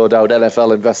 no doubt,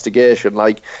 NFL investigation.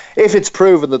 Like, if it's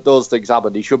proven that those things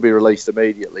happened, he should be released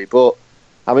immediately. But,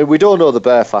 I mean, we don't know the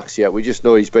bare facts yet. We just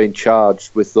know he's been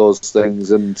charged with those things.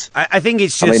 And I think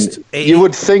it's just... you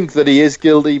would think that he is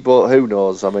guilty, but who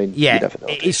knows? I mean, you never know.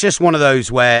 It's just one of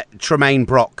those where Tremaine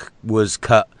Brock was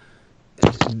cut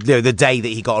the day that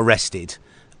he got arrested.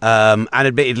 And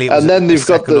admittedly, it was then they've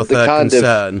got the third kind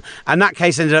concern. And that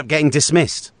case ended up getting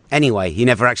dismissed. Anyway, he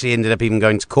never actually ended up even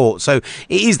going to court. So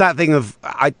it is that thing of,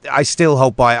 I still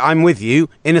hold by it. I'm with you.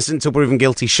 Innocent until proven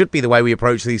guilty should be the way we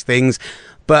approach these things.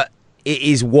 But it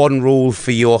is one rule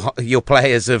for your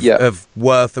players of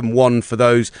worth and one for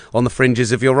those on the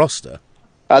fringes of your roster.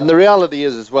 And the reality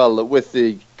is as well that with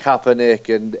the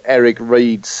Kaepernick and Eric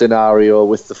Reid scenario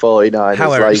with the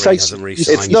 49ers,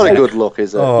 it's not a good look,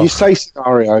 is it? You say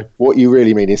scenario, what you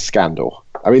really mean is scandal.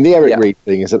 I mean, the Eric Reid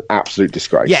thing is an absolute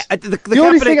disgrace. Yeah, the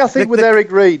only thing I think with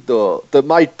Eric Reid, though, that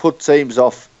might put teams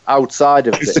off outside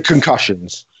of this... the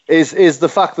concussions. Is the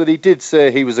fact that he did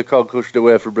say he was a concussion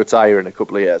away from retiring a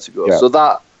couple of years ago. Yeah. So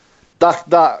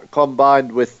that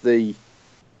combined with the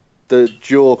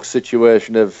joke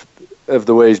situation of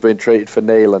the way he's been treated for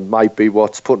kneeling might be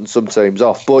what's putting some teams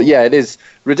off. But yeah, it is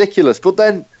ridiculous. But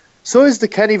then, so is the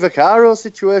Kenny Vaccaro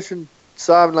situation,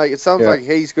 Sam. Like, it sounds like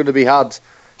he's going to be had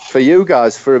for you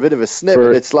guys for a bit of a snip.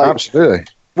 It's like, absolutely,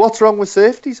 what's wrong with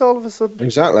safeties all of a sudden?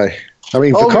 Exactly. I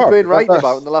mean, all we've been writing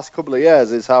about in the last couple of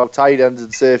years is how tight ends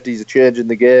and safeties are changing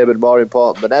the game and more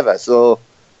important than ever. So,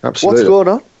 what's going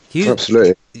on?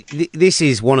 Absolutely. This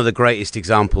is one of the greatest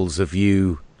examples of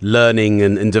you learning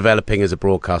and developing as a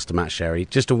broadcaster, Matt Sherry.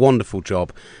 Just a wonderful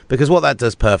job, because what that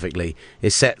does perfectly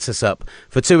is sets us up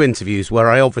for two interviews where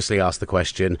I obviously ask the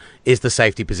question, is the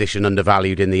safety position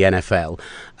undervalued in the NFL?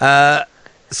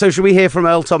 So should we hear from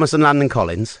Earl Thomas and Landon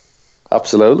Collins?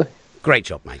 Absolutely. Great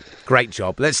job, mate. Great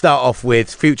job. Let's start off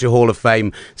with future Hall of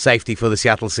Fame safety for the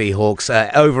Seattle Seahawks.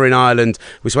 Over in Ireland,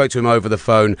 we spoke to him over the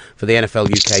phone for the NFL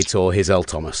UK tour. Here's Earl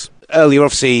Thomas. Earl, you're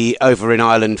obviously over in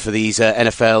Ireland for these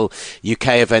NFL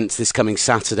UK events this coming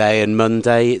Saturday and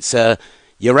Monday. It's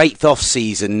your 8th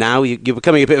off-season now. You're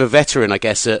becoming a bit of a veteran, I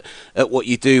guess, at what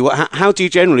you do. How do you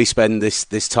generally spend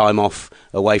this time off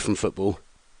away from football?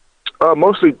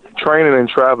 Mostly training and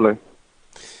traveling.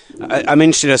 I'm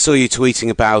interested. I saw you tweeting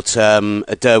about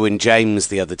Derwin James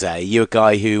the other day. You're a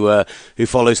guy who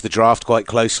follows the draft quite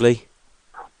closely.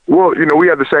 Well, we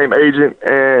have the same agent,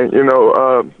 and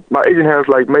my agent has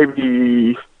like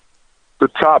maybe the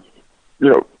top,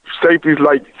 safeties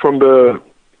like from the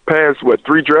past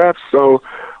 3 drafts. So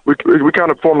we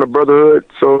kind of formed a brotherhood.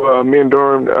 So me and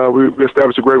Durham, we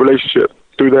established a great relationship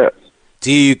through that.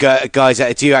 Do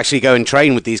you actually go and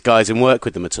train with these guys and work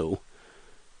with them at all?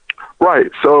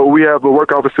 Right. So we have a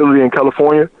workout facility in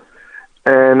California,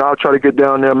 and I'll try to get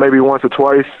down there maybe once or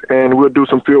twice, and we'll do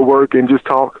some field work and just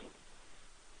talk.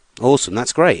 Awesome,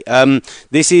 that's great.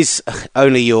 This is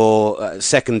only your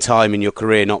second time in your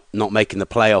career not making the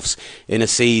playoffs in a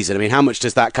season. I mean, how much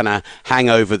does that kind of hang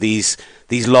over these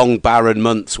long, barren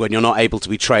months when you're not able to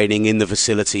be training in the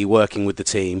facility, working with the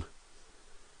team?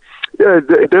 Yeah,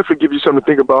 it definitely gives you something to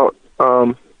think about.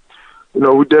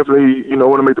 We definitely,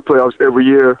 want to make the playoffs every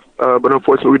year, but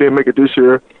unfortunately, we didn't make it this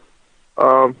year.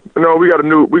 We got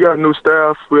a new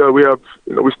staff. We have,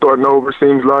 we're starting over. It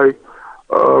seems like,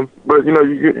 but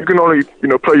you can only,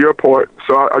 play your part.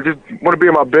 So I just want to be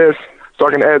at my best, so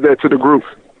I can add that to the group.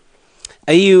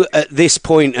 Are you at this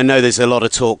point? I know there's a lot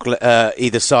of talk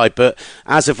either side, but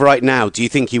as of right now, do you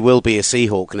think you will be a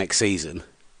Seahawk next season?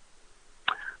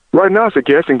 Right now, it's a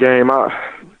guessing game.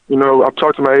 I've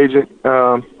talked to my agent.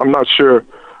 I'm not sure.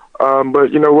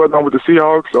 But, whether I'm with the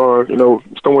Seahawks or,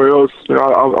 somewhere else,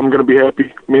 I'm going to be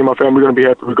happy. Me and my family are going to be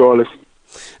happy regardless.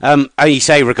 You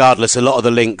say regardless, a lot of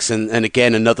the links, and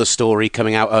again, another story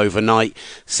coming out overnight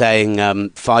saying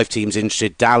 5 teams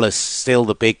interested. Dallas, still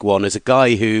the big one. As a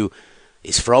guy who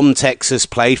is from Texas,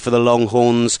 played for the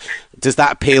Longhorns, does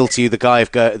that appeal to you,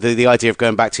 the idea of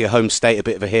going back to your home state, a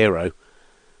bit of a hero?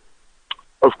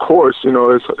 Of course,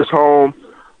 it's home.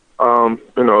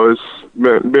 It's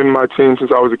been my team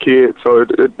since I was a kid, so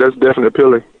that's definitely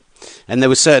appealing. And there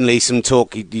was certainly some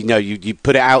talk, you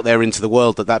put it out there into the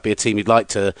world that'd be a team you'd like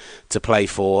to play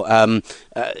for.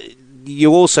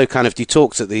 You also you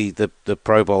talked at the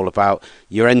Pro Bowl about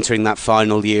you're entering that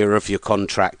final year of your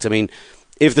contract. I mean,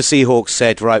 if the Seahawks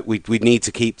said, right, we need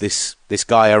to keep this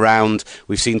guy around,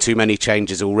 we've seen too many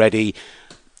changes already,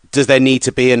 does there need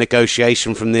to be a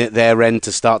negotiation from their end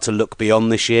to start to look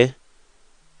beyond this year?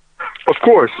 Of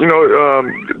course,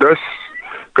 that's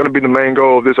going to be the main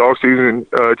goal of this offseason,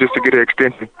 just to get an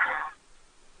extension.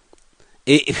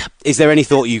 Is there any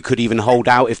thought you could even hold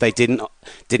out if they didn't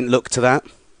look to that?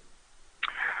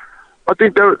 I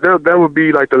think that would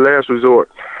be like the last resort.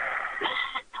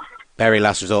 Very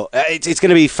last resort. It's going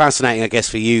to be fascinating, I guess,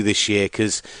 for you this year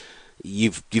because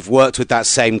you've worked with that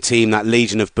same team, that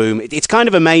Legion of Boom. It's kind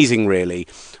of amazing, really,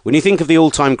 when you think of the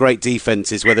all-time great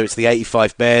defences, whether it's the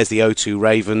 85 Bears, the 02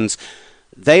 Ravens.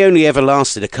 They only ever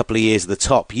lasted a couple of years at the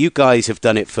top. You guys have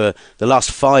done it for the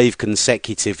last 5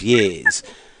 consecutive years.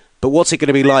 But what's it going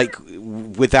to be like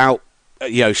without,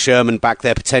 Sherman back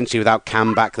there, potentially without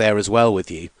Cam back there as well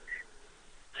with you?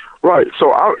 Right.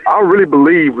 So I really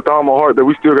believe with all my heart that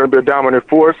we're still going to be a dominant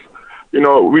force.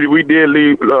 We did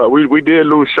leave. We did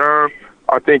lose Sherm.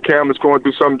 I think Cam is going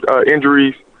through some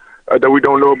injuries that we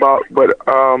don't know about. But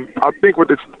I think with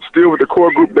the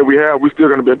core group that we have, we're still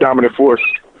going to be a dominant force.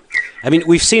 I mean,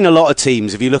 we've seen a lot of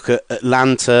teams. If you look at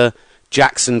Atlanta,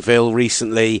 Jacksonville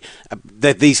recently,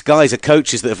 these guys are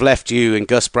coaches that have left you, and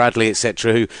Gus Bradley,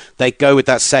 etc., who they go with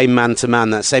that same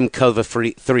man-to-man, that same cover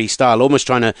three style, almost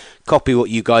trying to copy what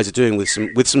you guys are doing with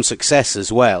some success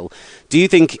as well. Do you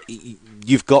think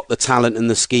you've got the talent and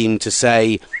the scheme to,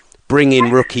 say, bring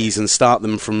in rookies and start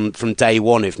them from day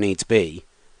one if needs be?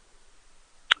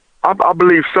 I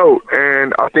believe so,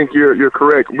 and I think you're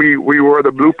correct. We were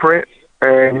the blueprint.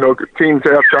 And, teams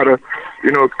have tried to,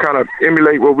 kind of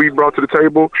emulate what we brought to the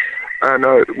table. And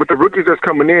with the rookies that's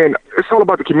coming in, it's all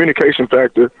about the communication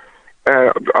factor.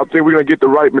 I think we're going to get the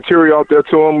right material out there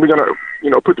to them. We're going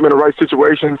to, put them in the right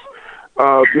situations.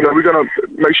 We're going to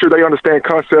make sure they understand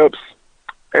concepts.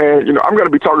 And, I'm going to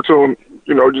be talking to them,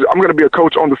 I'm going to be a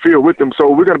coach on the field with them.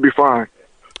 So we're going to be fine.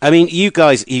 I mean, you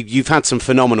guys, you've had some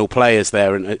phenomenal players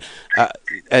there.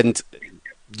 And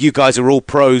you guys are all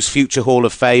pros, future Hall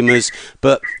of Famers,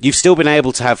 but you've still been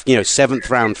able to have, 7th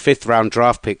round, 5th round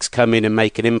draft picks come in and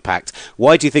make an impact.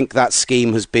 Why do you think that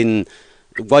scheme has been,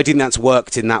 why do you think that's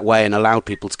worked in that way and allowed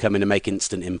people to come in and make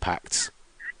instant impacts?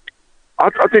 I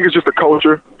think it's just a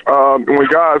culture. When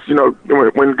guys,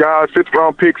 when guys, 5th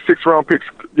round picks, 6th round picks,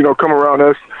 come around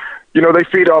us, they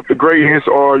feed off the greatness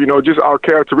or, just our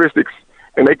characteristics.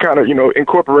 And they kind of,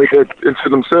 incorporate that into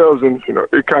themselves, and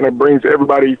it kind of brings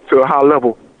everybody to a high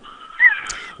level.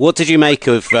 What did you make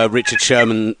of Richard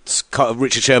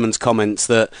Sherman's comments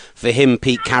that for him,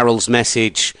 Pete Carroll's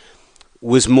message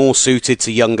was more suited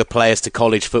to younger players to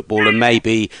college football, and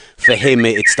maybe for him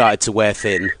it started to wear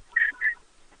thin?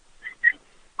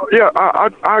 Yeah,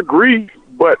 I agree,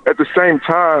 but at the same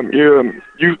time, you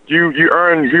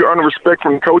earn respect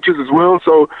from coaches as well.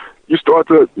 So you start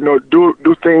to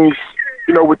do things,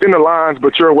 within the lines,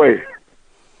 but your way.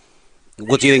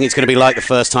 What do you think it's going to be like the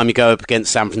first time you go up against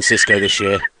San Francisco this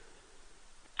year?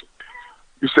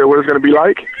 You said what it's going to be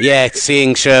like? Yeah,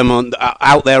 seeing Sherman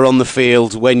out there on the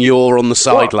field when you're on the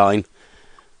sideline.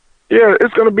 Yeah,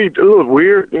 it's going to be a little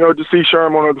weird, to see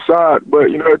Sherman on the other side.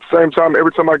 But, at the same time,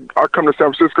 every time I come to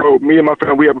San Francisco, me and my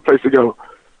family, we have a place to go.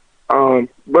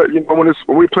 But, when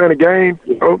we playing a game,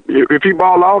 if he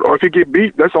ball out or if he get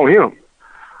beat, that's on him.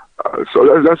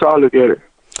 So that's how I look at it.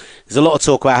 There's a lot of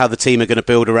talk about how the team are going to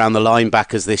build around the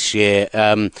linebackers this year.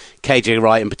 KJ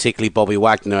Wright and particularly Bobby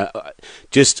Wagner.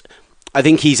 I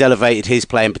think he's elevated his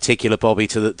play in particular, Bobby,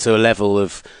 to a level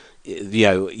of,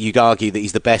 you'd argue that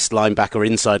he's the best linebacker,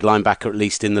 inside linebacker at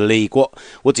least in the league.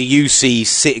 What do you see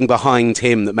sitting behind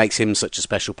him that makes him such a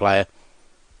special player?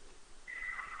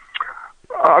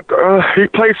 He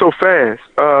plays so fast.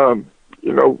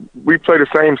 We play the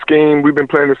same scheme. We've been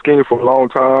playing the scheme for a long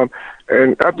time.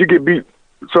 And after you get beat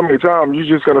so many times,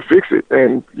 you're just going to fix it.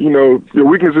 And, your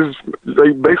weaknesses,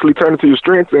 they basically turn into your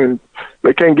strengths, and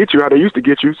they can't get you how they used to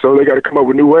get you, so they got to come up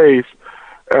with new ways.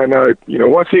 And,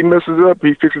 once he messes up,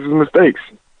 he fixes his mistakes.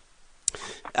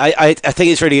 I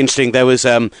think it's really interesting. There was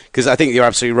because I think you're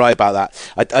absolutely right about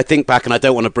that. I think back, and I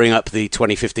don't want to bring up the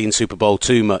 2015 Super Bowl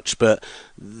too much, but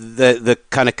the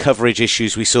kind of coverage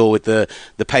issues we saw with the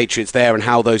Patriots there, and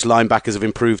how those linebackers have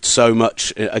improved so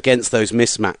much against those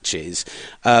mismatches.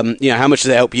 How much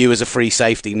does it help you as a free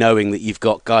safety, knowing that you've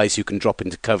got guys who can drop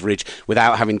into coverage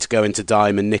without having to go into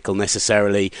dime and nickel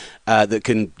necessarily, that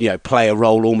can play a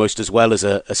role almost as well as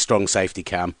a strong safety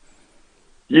can?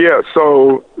 Yeah,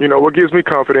 so, what gives me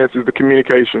confidence is the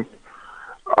communication.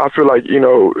 I feel like,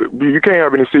 you can't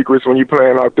have any secrets when you're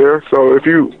playing out there. So if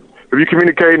you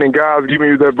communicate and guys giving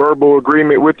you that verbal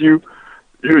agreement with you,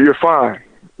 you're fine.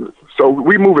 So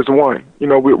we move as one.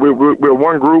 We're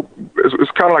one group.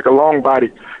 It's kind of like a long body,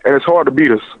 and it's hard to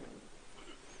beat us.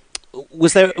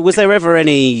 Was there ever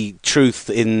any truth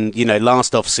in,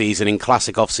 last off-season, in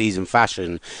classic off-season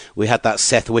fashion, we had that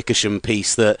Seth Wickersham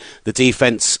piece that the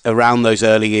defence around those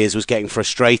early years was getting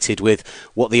frustrated with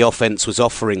what the offence was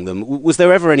offering them. Was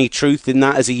there ever any truth in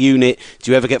that as a unit?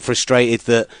 Do you ever get frustrated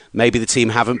that maybe the team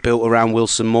haven't built around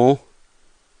Wilson more?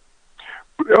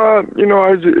 That's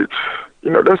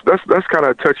kind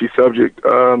of a touchy subject.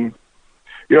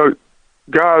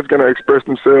 Guys gonna express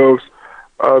themselves.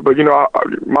 But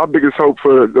my biggest hope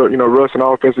for Russ and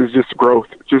offense is just growth.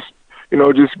 Just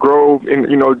grow in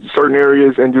certain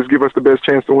areas and just give us the best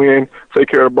chance to win. Take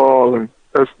care of the ball, and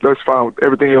that's fine.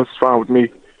 Everything else is fine with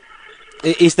me.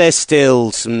 Is there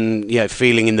still some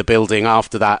feeling in the building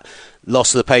after that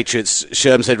loss of the Patriots?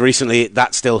 Sherm said recently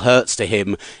that still hurts to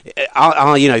him.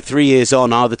 Are 3 years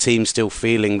on? Are the team still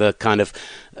feeling the kind of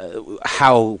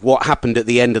what happened at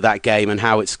the end of that game and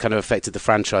how it's kind of affected the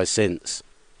franchise since?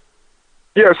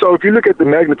 Yeah, so if you look at the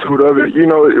magnitude of it,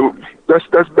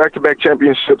 that's back-to-back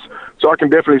championships. So I can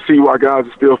definitely see why guys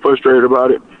are still frustrated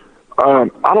about it.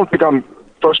 I don't think I'm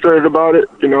frustrated about it.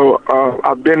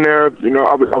 I've been there.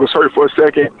 I was hurt for a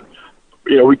second.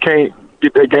 We can't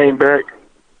get that game back.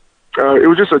 It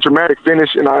was just a dramatic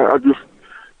finish, and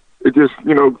it just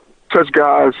touched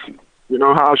guys,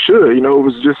 how I should. It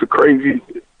was just a crazy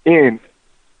end.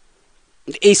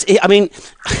 Is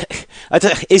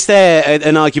there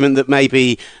an argument that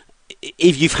maybe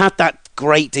if you've had that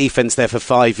great defence there for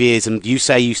 5 years and you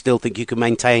say you still think you can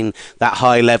maintain that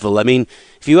high level,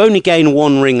 if you only gain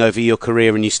one ring over your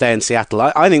career and you stay in Seattle,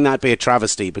 I think that'd be a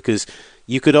travesty because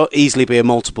you could easily be a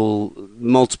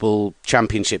multiple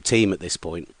championship team at this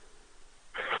point.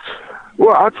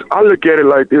 Well, I look at it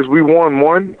like this. We won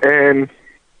one, and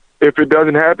if it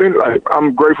doesn't happen,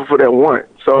 I'm grateful for that one.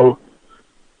 So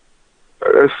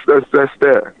that's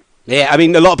that. Yeah,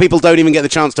 a lot of people don't even get the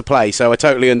chance to play, so I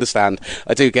totally understand.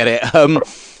 I do get it.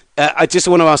 I just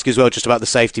want to ask you as well just about the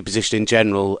safety position in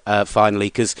general, finally,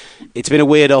 because it's been a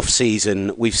weird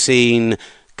off-season. We've seen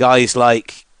guys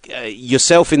like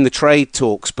yourself in the trade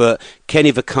talks, but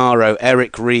Kenny Vaccaro,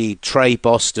 Eric Reed, Trey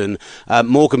Boston,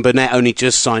 Morgan Burnett only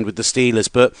just signed with the Steelers,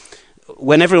 but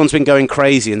when everyone's been going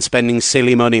crazy and spending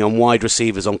silly money on wide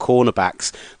receivers, on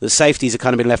cornerbacks, the safeties have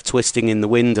kind of been left twisting in the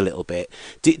wind a little bit.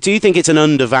 Do you think it's an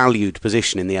undervalued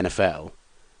position in the NFL?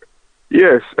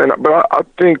 Yes, but I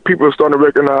think people are starting to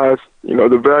recognize,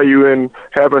 the value in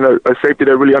having a safety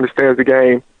that really understands the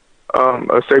game,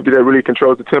 a safety that really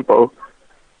controls the tempo,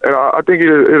 and I think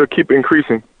it'll keep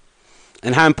increasing.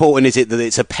 And how important is it that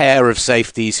it's a pair of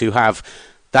safeties who have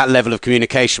that level of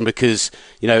communication? Because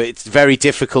it's very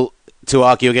difficult to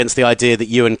argue against the idea that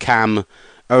you and Cam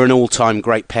are an all-time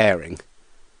great pairing.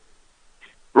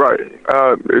 Right.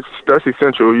 That's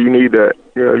essential. You need that.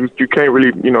 You can't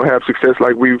really, have success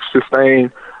like we've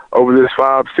sustained over this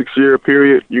 5-6 year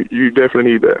period. You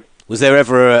definitely need that. Was there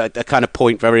ever a kind of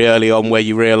point very early on where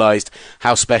you realised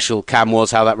how special Cam was,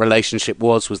 how that relationship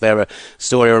was? Was there a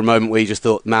story or a moment where you just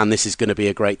thought, man, this is going to be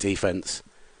a great defence?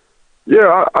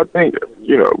 Yeah, I think,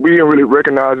 we didn't really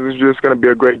recognize it was just going to be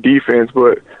a great defense,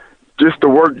 but just the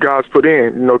work guys put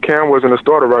in. Cam wasn't a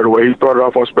starter right away. He started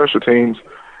off on special teams,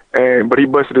 but he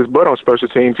busted his butt on special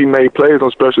teams. He made plays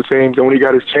on special teams, and when he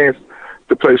got his chance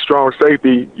to play strong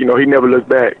safety, he never looked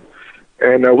back.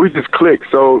 And we just clicked.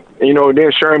 So, then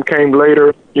Sherm came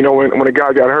later. When a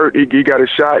guy got hurt, he got a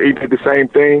shot. He did the same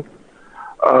thing.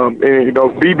 And,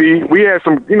 BB, we had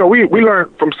some, we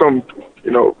learned from some,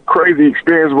 crazy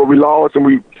experience where we lost and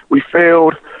we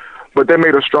failed, but that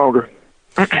made us stronger.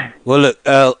 Well, look,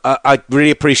 Earl, I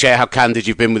really appreciate how candid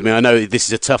you've been with me. I know this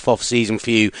is a tough off-season for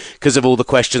you because of all the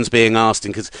questions being asked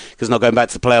and because not going back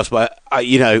to the playoffs. But,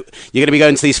 you're going to be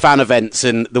going to these fan events,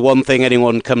 and the one thing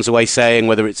anyone comes away saying,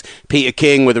 whether it's Peter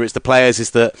King, whether it's the players,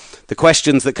 is that the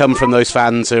questions that come from those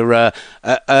fans are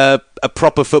a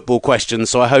proper football questions.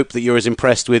 So I hope that you're as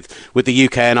impressed with the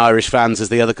UK and Irish fans as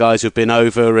the other guys who've been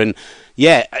over. And,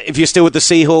 yeah, if you're still with the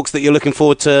Seahawks, that you're looking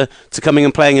forward to coming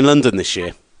and playing in London this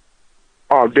year.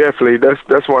 Oh, definitely.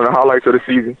 That's one of the highlights of the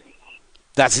season.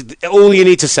 That's all you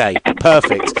need to say.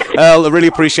 Perfect. Earl, I really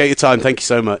appreciate your time. Thank you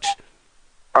so much.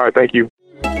 All right, thank you.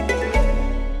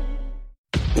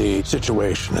 The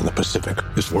situation in the Pacific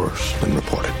is worse than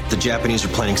reported. The Japanese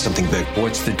are planning something big.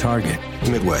 What's the target?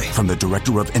 Midway. From the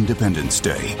director of Independence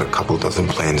Day. A couple dozen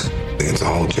planes against the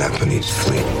whole Japanese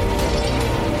fleet.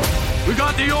 We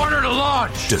got the order to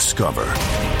launch! Discover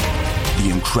the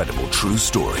incredible true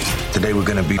story. Today we're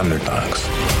going to be underdogs.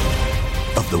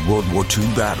 Of the World War II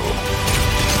battle.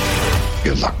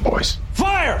 Good luck, boys.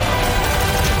 Fire!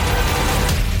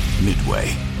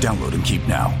 Midway. Download and keep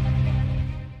now.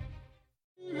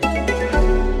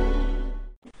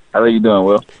 How are you doing,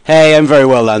 Will? Hey, I'm very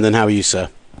well, Landon. How are you, sir?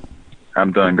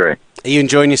 I'm doing great. Are you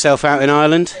enjoying yourself out in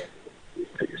Ireland?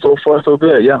 So far, so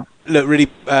good, yeah. Look, really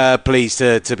pleased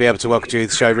to be able to welcome you to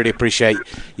the show. Really appreciate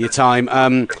your time.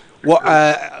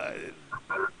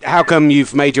 How come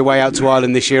you've made your way out to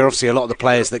Ireland this year? Obviously, a lot of the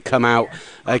players that come out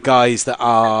are guys that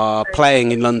are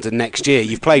playing in London next year.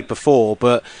 You've played before,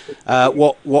 but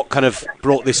what kind of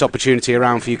brought this opportunity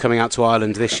around for you coming out to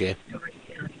Ireland this year?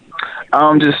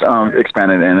 Just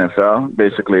expanding the NFL,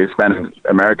 basically expanding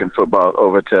American football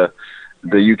over to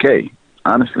the UK,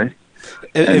 honestly.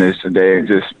 And they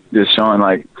just showing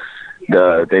like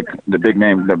the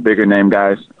bigger name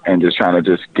guys, and just trying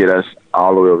to just get us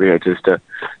all the way over here just to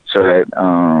show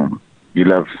that you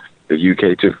love the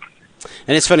UK too.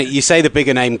 And it's funny, you say the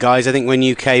bigger name guys. I think when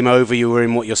you came over, you were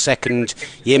in your second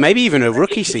year, maybe even a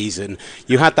rookie season.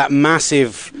 You had that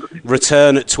massive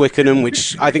return at Twickenham,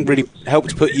 which I think really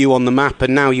helped put you on the map.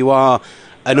 And now you are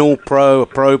an all-pro, a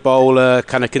pro bowler,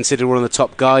 kind of considered one of the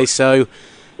top guys. So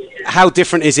how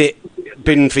different is it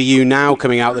been for you now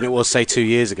coming out than it was, say, 2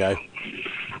 years ago?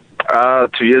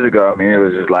 2 years ago, I mean, it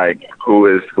was just like, who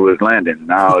is Landon?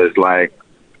 Now it's like,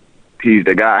 he's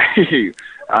the guy,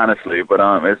 honestly. But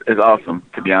it's awesome,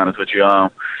 to be honest with you.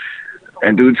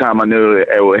 In due time, I knew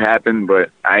it would happen, but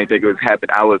I didn't think it would happen.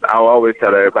 I always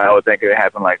tell everybody I would think it would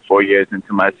happen like 4 years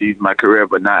into my career,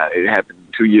 but not. It happened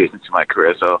 2 years into my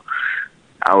career. So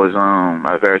I was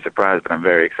very surprised, but I'm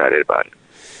very excited about it.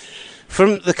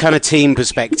 From the kind of team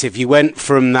perspective, you went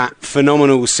from that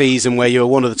phenomenal season where you were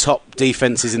one of the top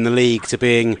defences in the league to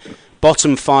being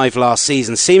bottom 5 last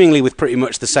season, seemingly with pretty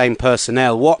much the same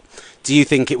personnel. What do you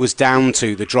think it was down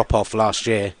to, the drop-off last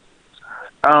year?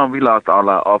 We lost all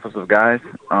our offensive guys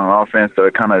on offense, so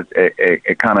it kind of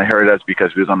hurt us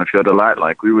because we was on the field a lot.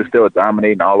 Like, we were still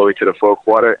dominating all the way to the fourth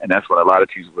quarter, and that's when a lot of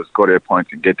teams would score their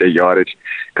points and get their yardage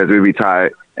because we'd be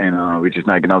tired and we just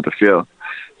not getting off the field.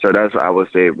 So that's, I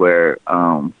would say, where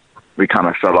we kind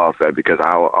of fell off at, because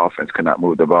our offense could not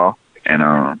move the ball.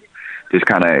 And just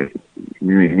kind of,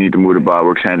 you need to move the ball,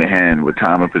 works hand in hand with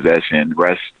time of possession,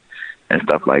 rest, and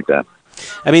stuff like that.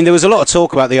 I mean, there was a lot of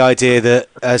talk about the idea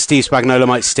that Steve Spagnuolo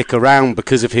might stick around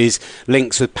because of his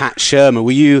links with Pat Shermer.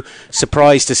 Were you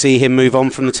surprised to see him move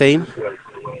on from the team?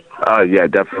 Yeah,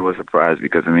 definitely was surprised,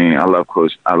 because, I mean, I love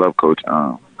Coach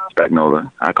Spagnuolo.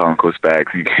 I call him Coach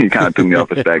Spags. He kind of threw me off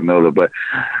of Spagnuolo, but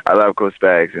I love Coach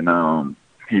Spags, and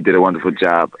he did a wonderful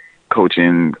job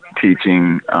coaching,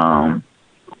 teaching,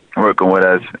 working with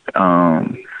us,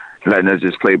 letting us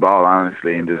just play ball,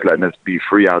 honestly, and just letting us be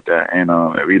free out there. And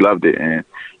we loved it, and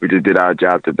we just did our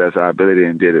job to the best of our ability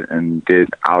and did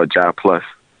our job plus.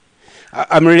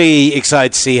 I'm really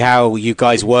excited to see how you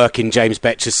guys work in James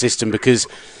Betcher's system, because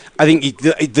I think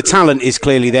the talent is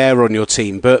clearly there on your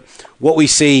team, but what we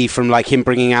see from like him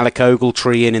bringing Alec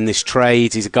Ogletree in this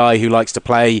trade, he's a guy who likes to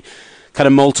play kind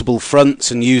of multiple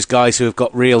fronts and use guys who have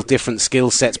got real different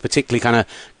skill sets, particularly kind of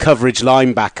coverage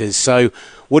linebackers. So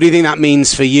what do you think that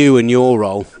means for you and your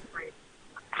role?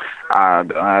 I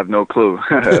have no clue.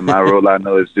 My role, I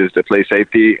know, is just to play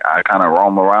safety. I kind of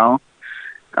roam around.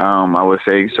 I would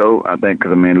say so. I think,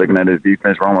 because, I mean, looking at his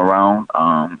defense, roam around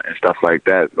and stuff like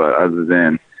that. But other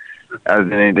than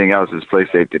anything else, is play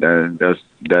safety. That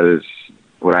is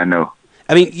what I know.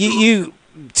 I mean, you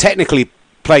technically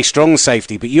play strong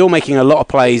safety, but you're making a lot of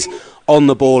plays on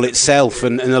the ball itself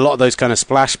and a lot of those kind of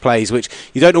splash plays, which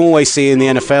you don't always see in the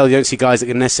NFL. You don't see guys that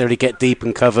can necessarily get deep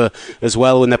and cover as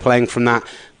well when they're playing from that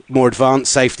more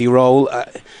advanced safety role.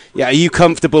 Are you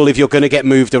comfortable if you're going to get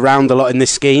moved around a lot in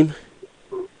this scheme?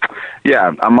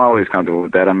 Yeah, I'm always comfortable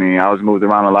with that. I mean, I was moved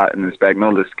around a lot in the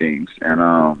Spagnuolo schemes, and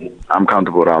I'm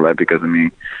comfortable with all that, because, I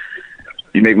mean,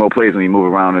 you make more plays when you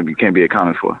move around and you can't be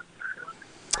accounted for.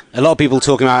 A lot of people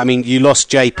talking about, I mean, you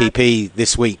lost JPP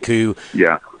this week, who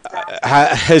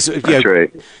has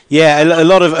right. A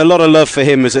lot of love for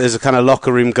him as a kind of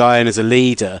locker room guy and as a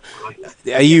leader.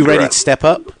 Are you ready to step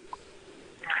up?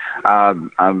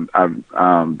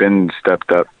 I've been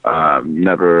stepped up.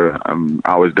 Never.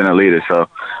 Always been a leader, so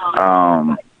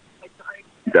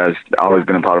that's always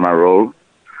been a part of my role.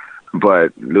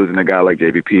 But losing a guy like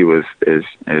JPP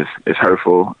is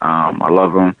hurtful. I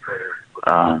love him.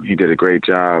 He did a great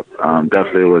job.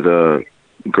 Definitely was a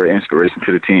great inspiration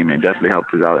to the team, and definitely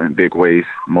helped us out in big ways,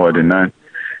 more than none.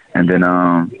 And then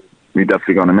we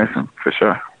definitely going to miss him for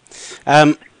sure.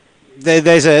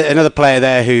 There's another player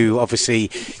there who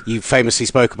obviously you famously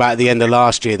spoke about at the end of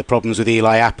last year, the problems with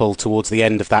Eli Apple towards the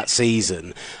end of that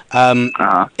season.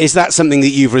 Is that something that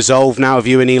you've resolved now? Have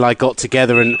you and Eli got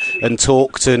together and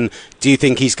talked, and do you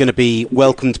think he's going to be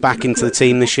welcomed back into the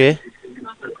team this year?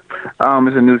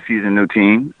 It's a new season, new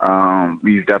team.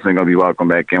 He's definitely gonna be welcome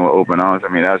back in with open arms. I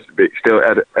mean, that's big. Still,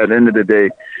 at the end of the day,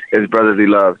 it's brotherly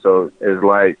love. So it's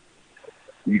like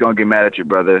you're gonna get mad at your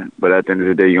brother, but at the end of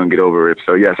the day, you're gonna get over it.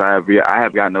 So yes, I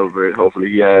have gotten over it.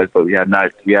 Hopefully, he has. But we have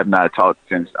not talked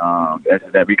since the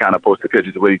incident. We kind of posted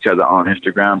pictures with each other on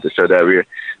Instagram to show that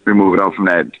we're moving on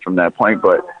from that point.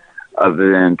 But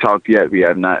other than talk yet, we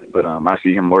have not. But I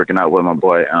see him working out with my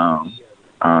boy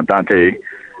Dante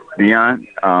Dion,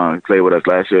 played with us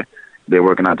last year. They're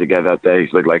working out together out there.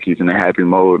 He's looked like he's in a happy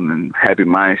mode and happy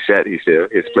mindset. He's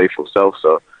his playful self.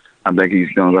 So I think he's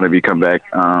going to be come back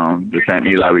the same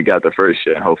Eli we got the first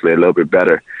year. Hopefully a little bit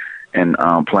better and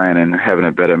playing and having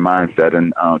a better mindset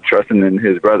and trusting in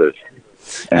his brothers.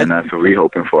 And that's what we're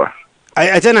hoping for.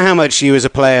 I don't know how much you as a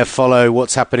player follow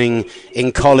what's happening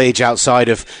in college outside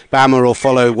of Bama or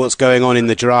follow what's going on in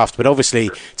the draft, but obviously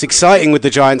it's exciting with the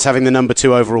Giants having the number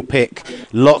 2 overall pick.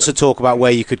 Lots of talk about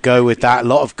where you could go with that. A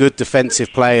lot of good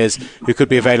defensive players who could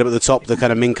be available at the top, the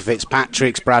kind of Minka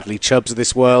Fitzpatricks, Bradley Chubbs of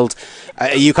this world.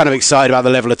 Are you kind of excited about the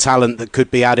level of talent that could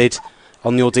be added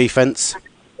on your defense?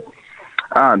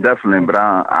 Definitely, but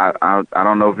I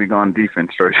don't know if we're going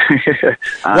defense first.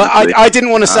 Well, I didn't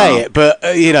want to say it, but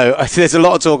there's a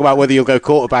lot of talk about whether you'll go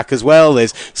quarterback as well.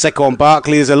 There's Saquon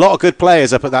Barkley. There's a lot of good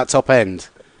players up at that top end.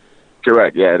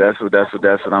 Correct. Yeah, that's what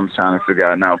I'm trying to figure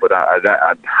out now. But I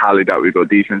highly doubt we go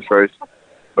defense first.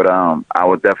 But I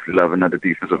would definitely love another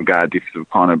defensive guy, defensive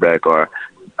cornerback, or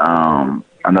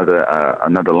another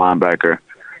linebacker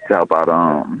to help out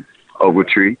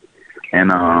Ogletree. And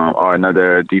or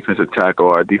another defensive tackle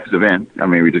or a defensive end. I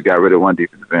mean, we just got rid of one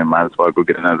defensive end. Might as well go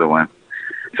get another one.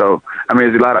 So, I mean,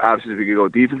 there's a lot of options we could go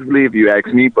defensively if you ask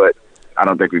me, but I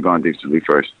don't think we're going defensively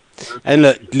first. And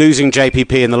look, losing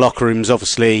JPP in the locker room is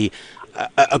obviously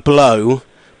a blow,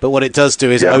 but what it does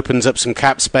do is it opens up some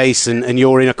cap space, and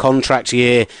you're in a contract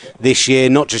year this year,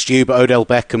 not just you, but Odell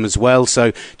Beckham as well.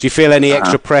 So do you feel any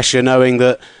extra pressure knowing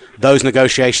that those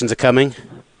negotiations are coming?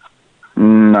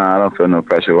 No, I don't feel no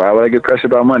pressure. Why would I get pressure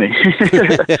about money?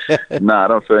 No, I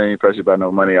don't feel any pressure about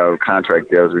no money or contract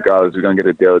deals. Regardless, we're going to get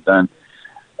a deal done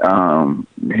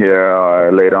here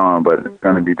or later on, but it's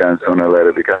going to be done sooner or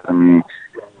later because, I mean,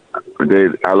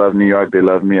 I love New York. They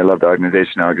love me. I love the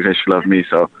organization. The organization loves me.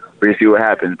 So we'll see what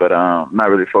happens. But I'm not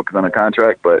really focused on the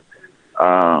contract, but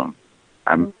I'm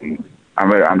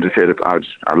just here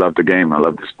I love the game. I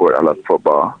love the sport. I love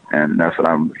football, and that's what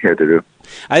I'm here to do.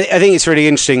 I think it's really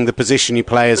interesting the position you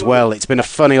play as well. It's been a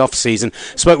funny off-season.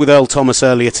 Spoke with Earl Thomas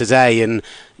earlier today, and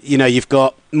you've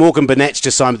got Morgan Burnett's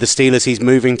just signed with the Steelers. He's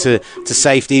moving to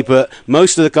safety, but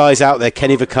most of the guys out there,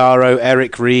 Kenny Vaccaro,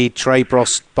 Eric Reed, Trey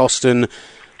Boston,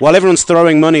 while everyone's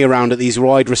throwing money around at these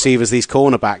wide receivers, these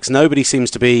cornerbacks, nobody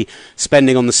seems to be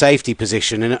spending on the safety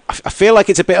position, and I feel like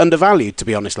it's a bit undervalued, to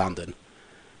be honest, Landon.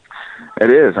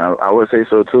 It is. I would say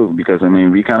so too, because I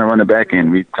mean we kind of run the back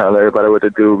end. We tell everybody what to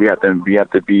do. We have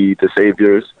to be the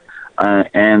saviors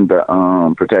and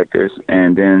the protectors,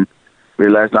 and then we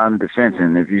last line of defense.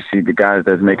 And if you see the guys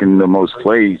that's making the most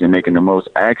plays and making the most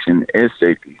action is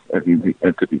safety. If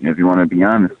you want to be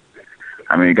honest,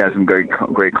 I mean you got some great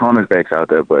cornerbacks out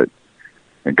there, but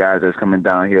the guys that's coming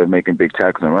down here making big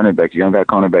tackles and running backs, you don't got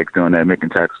cornerbacks doing that, making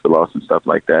tackles for loss and stuff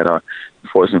like that, or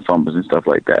forcing fumbles and stuff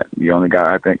like that. The only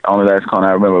guy, I think, only last corner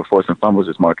I remember forcing fumbles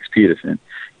is Marcus Peterson.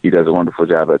 He does a wonderful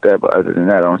job at that, but other than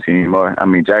that, I don't see any more. I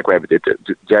mean, Jack Rabbit did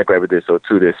so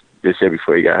too this year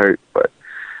before he got hurt, but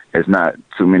it's not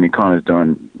too many corners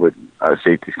doing what our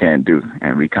safeties can't do,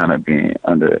 and we kind of being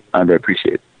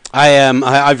underappreciated.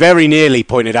 I very nearly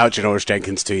pointed out Janoris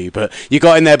Jenkins to you, but you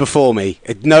got in there before me.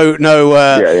 No.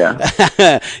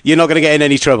 Yeah. You're not going to get in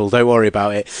any trouble. Don't worry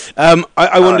about it.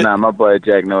 I wonder. Nah, my boy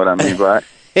Jack know what I mean, but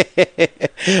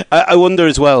I wonder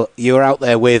as well. You're out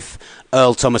there with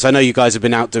Earl Thomas. I know you guys have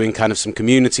been out doing kind of some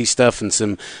community stuff and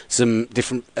some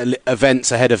different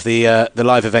events ahead of the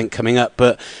live event coming up.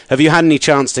 But have you had any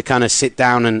chance to kind of sit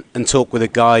down and talk with a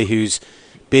guy who's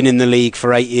been in the league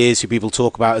for 8 years, who people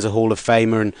talk about as a Hall of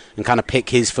Famer, and kind of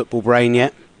pick his football brain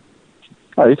yet?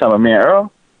 Oh, you talking about me and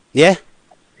Earl? Yeah.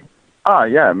 Oh,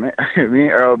 yeah. Me and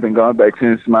Earl have been going back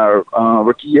since my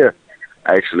rookie year,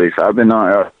 actually. So I've been on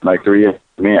Earl like 3 years.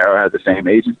 Me and Earl had the same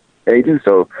agent,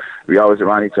 so we always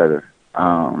around each other.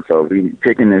 So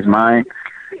picking his mind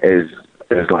is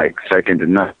like second to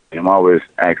nothing. I'm always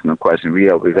asking him questions. We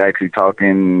was actually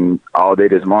talking all day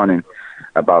this morning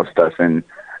about stuff, and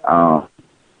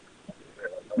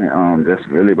that's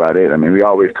really about it. I mean, we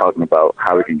always talking about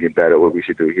how we can get better, what we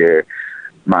should do here,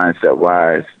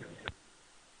 mindset-wise,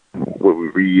 what we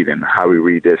read and how we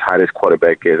read this, how this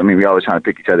quarterback is. I mean, we always trying to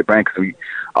pick each other's brain because we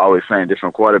always playing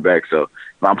different quarterbacks. So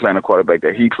I'm playing a quarterback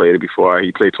that he played before,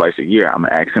 he played twice a year, I'm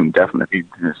going to ask him definitely,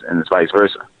 and it's vice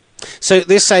versa. So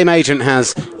this same agent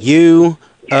has you,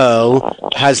 Earl,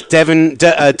 has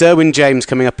Derwin James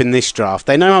coming up in this draft.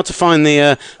 They know how to find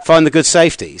the good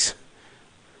safeties.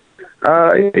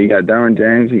 He got Derwin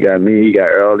James, he got me, he got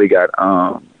Earl, he got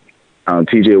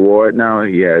TJ Ward now,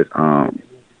 he has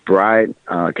Bride,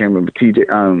 I can't remember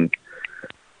Kevin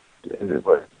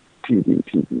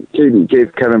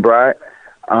Bride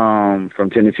from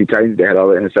Tennessee Titans. They had all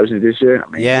the interceptions this year. I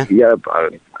mean, yeah. He got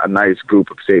a nice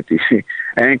group of safeties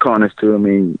and corners too. I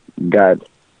mean, got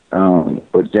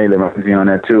with Jalen Ramsey on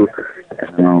that too.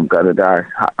 And, got a guy.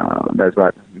 That's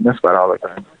about all I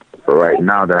got for right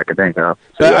now that I can think of.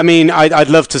 So, but I mean, I'd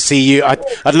love to see you.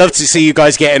 I'd love to see you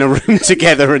guys get in a room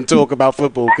together and talk about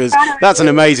football, because that's an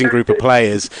amazing group of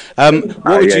players. What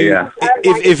would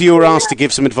if you were asked to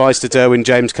give some advice to Derwin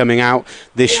James coming out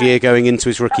this year, going into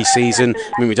his rookie season?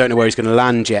 I mean, we don't know where he's going to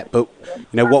land yet, but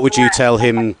what would you tell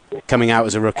him coming out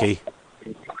as a rookie?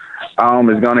 It's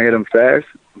going to hit him fast,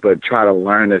 but try to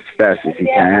learn as fast as he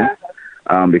can.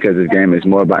 Because this game is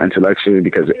more about intellectually,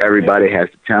 because everybody has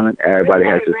the talent, everybody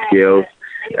has the skills,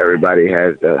 everybody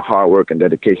has the hard work and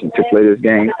dedication to play this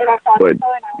game, but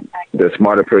the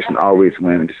smarter person always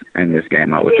wins in this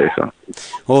game, I would say so.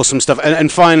 Awesome stuff.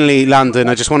 And finally, Landon,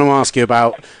 I just want to ask you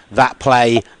about that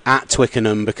play at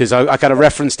Twickenham, because I kind of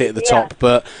referenced it at the top,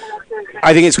 but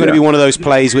I think it's going to be one of those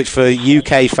plays which for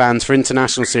UK fans, for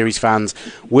International Series fans,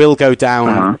 will go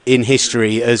down in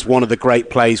history as one of the great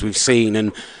plays we've seen.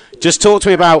 And just talk to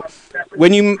me about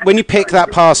when you pick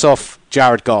that pass off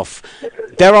Jared Goff.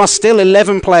 There are still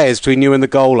 11 players between you and the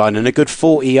goal line and a good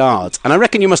 40 yards. And I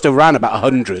reckon you must have ran about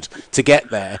 100 to get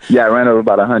there. Yeah, I ran over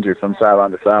about 100 from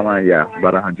sideline to sideline. Yeah,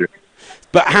 about 100.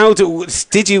 But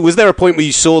was there a point where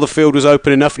you saw the field was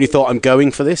open enough and you thought, I'm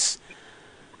going for this?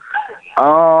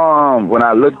 When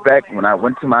I looked back, when I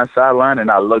went to my sideline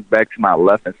and I looked back to my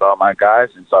left and saw my guys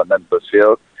and saw nothing but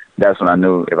field, that's when I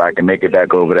knew if I can make it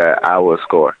back over there, I will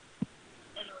score.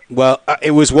 Well,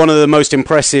 it was one of the most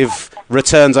impressive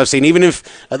returns I've seen. Even if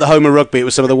at the home of rugby, it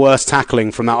was some of the worst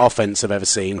tackling from that offense I've ever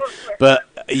seen. But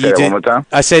you did. One more time?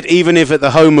 I said, even if at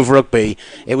the home of rugby,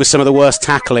 it was some of the worst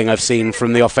tackling I've seen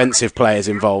from the offensive players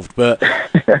involved. But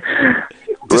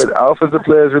offensive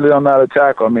players really don't know how to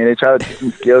tackle. I mean, they try to teach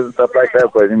some skills and stuff like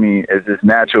that, but I mean, it's just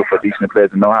natural for decent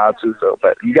players to know how to. So,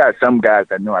 but you got some guys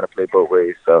that know how to play both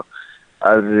ways. So,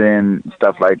 other than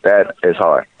stuff like that, it's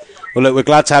hard. Well, look, we're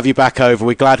glad to have you back over.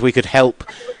 We're glad we could help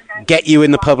get you in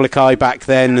the public eye back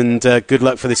then, and good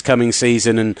luck for this coming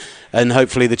season, and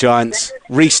hopefully the Giants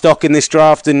restock in this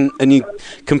draft and you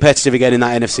competitive again in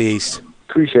that NFC East.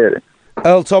 Appreciate it.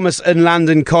 Earl Thomas and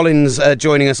Landon Collins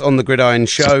joining us on the Gridiron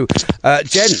Show.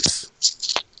 Gents,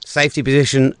 safety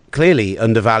position clearly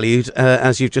undervalued,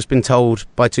 as you've just been told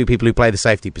by two people who play the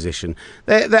safety position.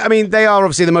 They are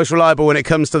obviously the most reliable when it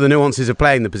comes to the nuances of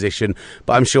playing the position,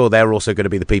 but I'm sure they're also going to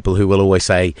be the people who will always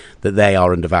say that they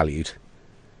are undervalued.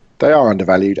 They are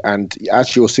undervalued, and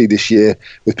as you'll see this year,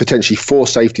 with potentially 4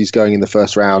 safeties going in the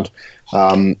first round,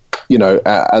 and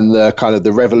the kind of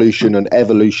the revolution and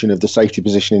evolution of the safety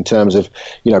position in terms of,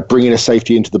 bringing a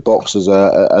safety into the box as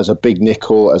a big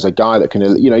nickel, as a guy that can,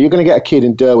 you're going to get a kid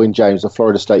in Derwin James, the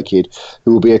Florida State kid,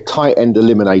 who will be a tight end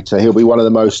eliminator. He'll be one of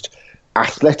the most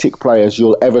athletic players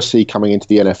you'll ever see coming into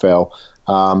the NFL.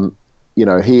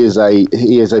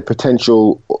 He is a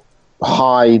potential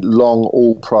high, long,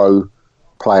 all-pro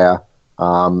player.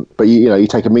 But you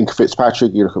take a Minka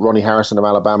Fitzpatrick, you look at Ronnie Harrison of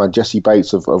Alabama, Jesse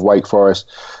Bates of Wake Forest.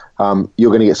 You're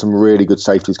going to get some really good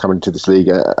safeties coming into this league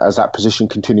as that position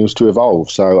continues to evolve.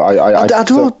 So I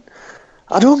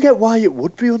don't get why it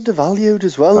would be undervalued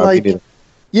as well. I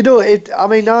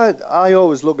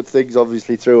always look at things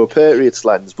obviously through a Patriots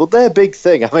lens, but their big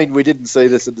thing, I mean, we didn't say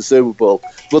this in the Super Bowl,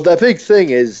 but their big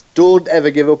thing is don't ever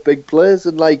give up big plays,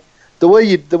 and the way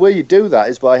you do that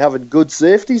is by having good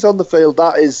safeties on the field.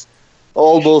 That is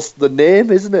almost the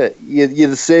name, isn't it? You're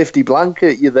the safety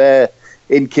blanket. You're there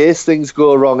in case things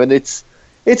go wrong, and it's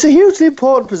a hugely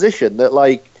important position.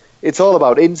 That it's all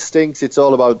about instincts. It's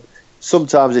all about,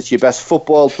 sometimes it's your best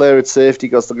football player at safety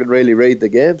because they can really read the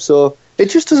game. So it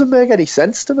just doesn't make any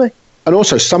sense to me. And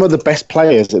also, some of the best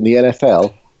players in the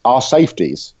NFL are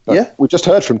safeties. We just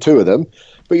heard from 2 of them,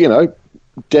 but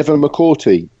Devin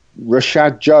McCourty,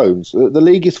 Rashad Jones. The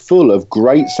league is full of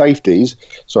great safeties.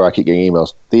 Sorry, I keep getting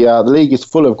emails. The league is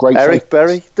full of great Eric safeties.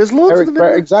 Berry. There's loads of them.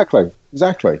 Berry, exactly.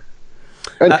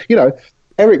 And,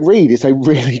 Eric Reed is a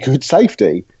really good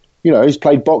safety. He's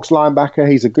played box linebacker.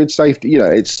 He's a good safety.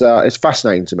 It's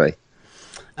fascinating to me.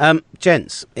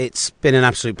 Gents, it's been an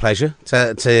absolute pleasure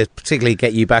to particularly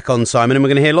get you back on, Simon, and we're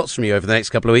going to hear lots from you over the next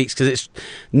couple of weeks because it's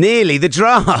nearly the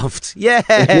draft.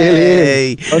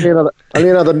 Yay! Only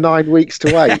another 9 weeks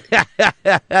to wait.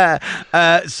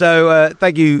 So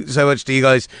thank you so much to you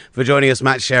guys for joining us,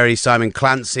 Matt Sherry, Simon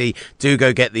Clancy. Do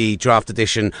go get the draft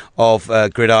edition of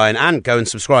Gridiron and go and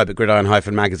subscribe at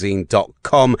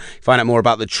gridiron-magazine.com. Find out more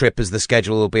about the trip as the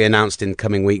schedule will be announced in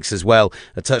coming weeks as well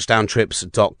at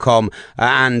touchdowntrips.com.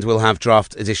 And we'll have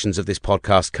draft editions of this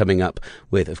podcast coming up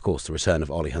with, of course, the return of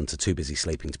Ollie Hunter, too busy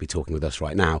sleeping to be talking with us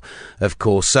right now, of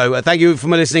course. So thank you for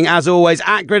listening, as always,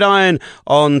 at Gridiron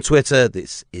on Twitter.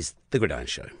 This is The Gridiron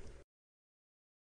Show.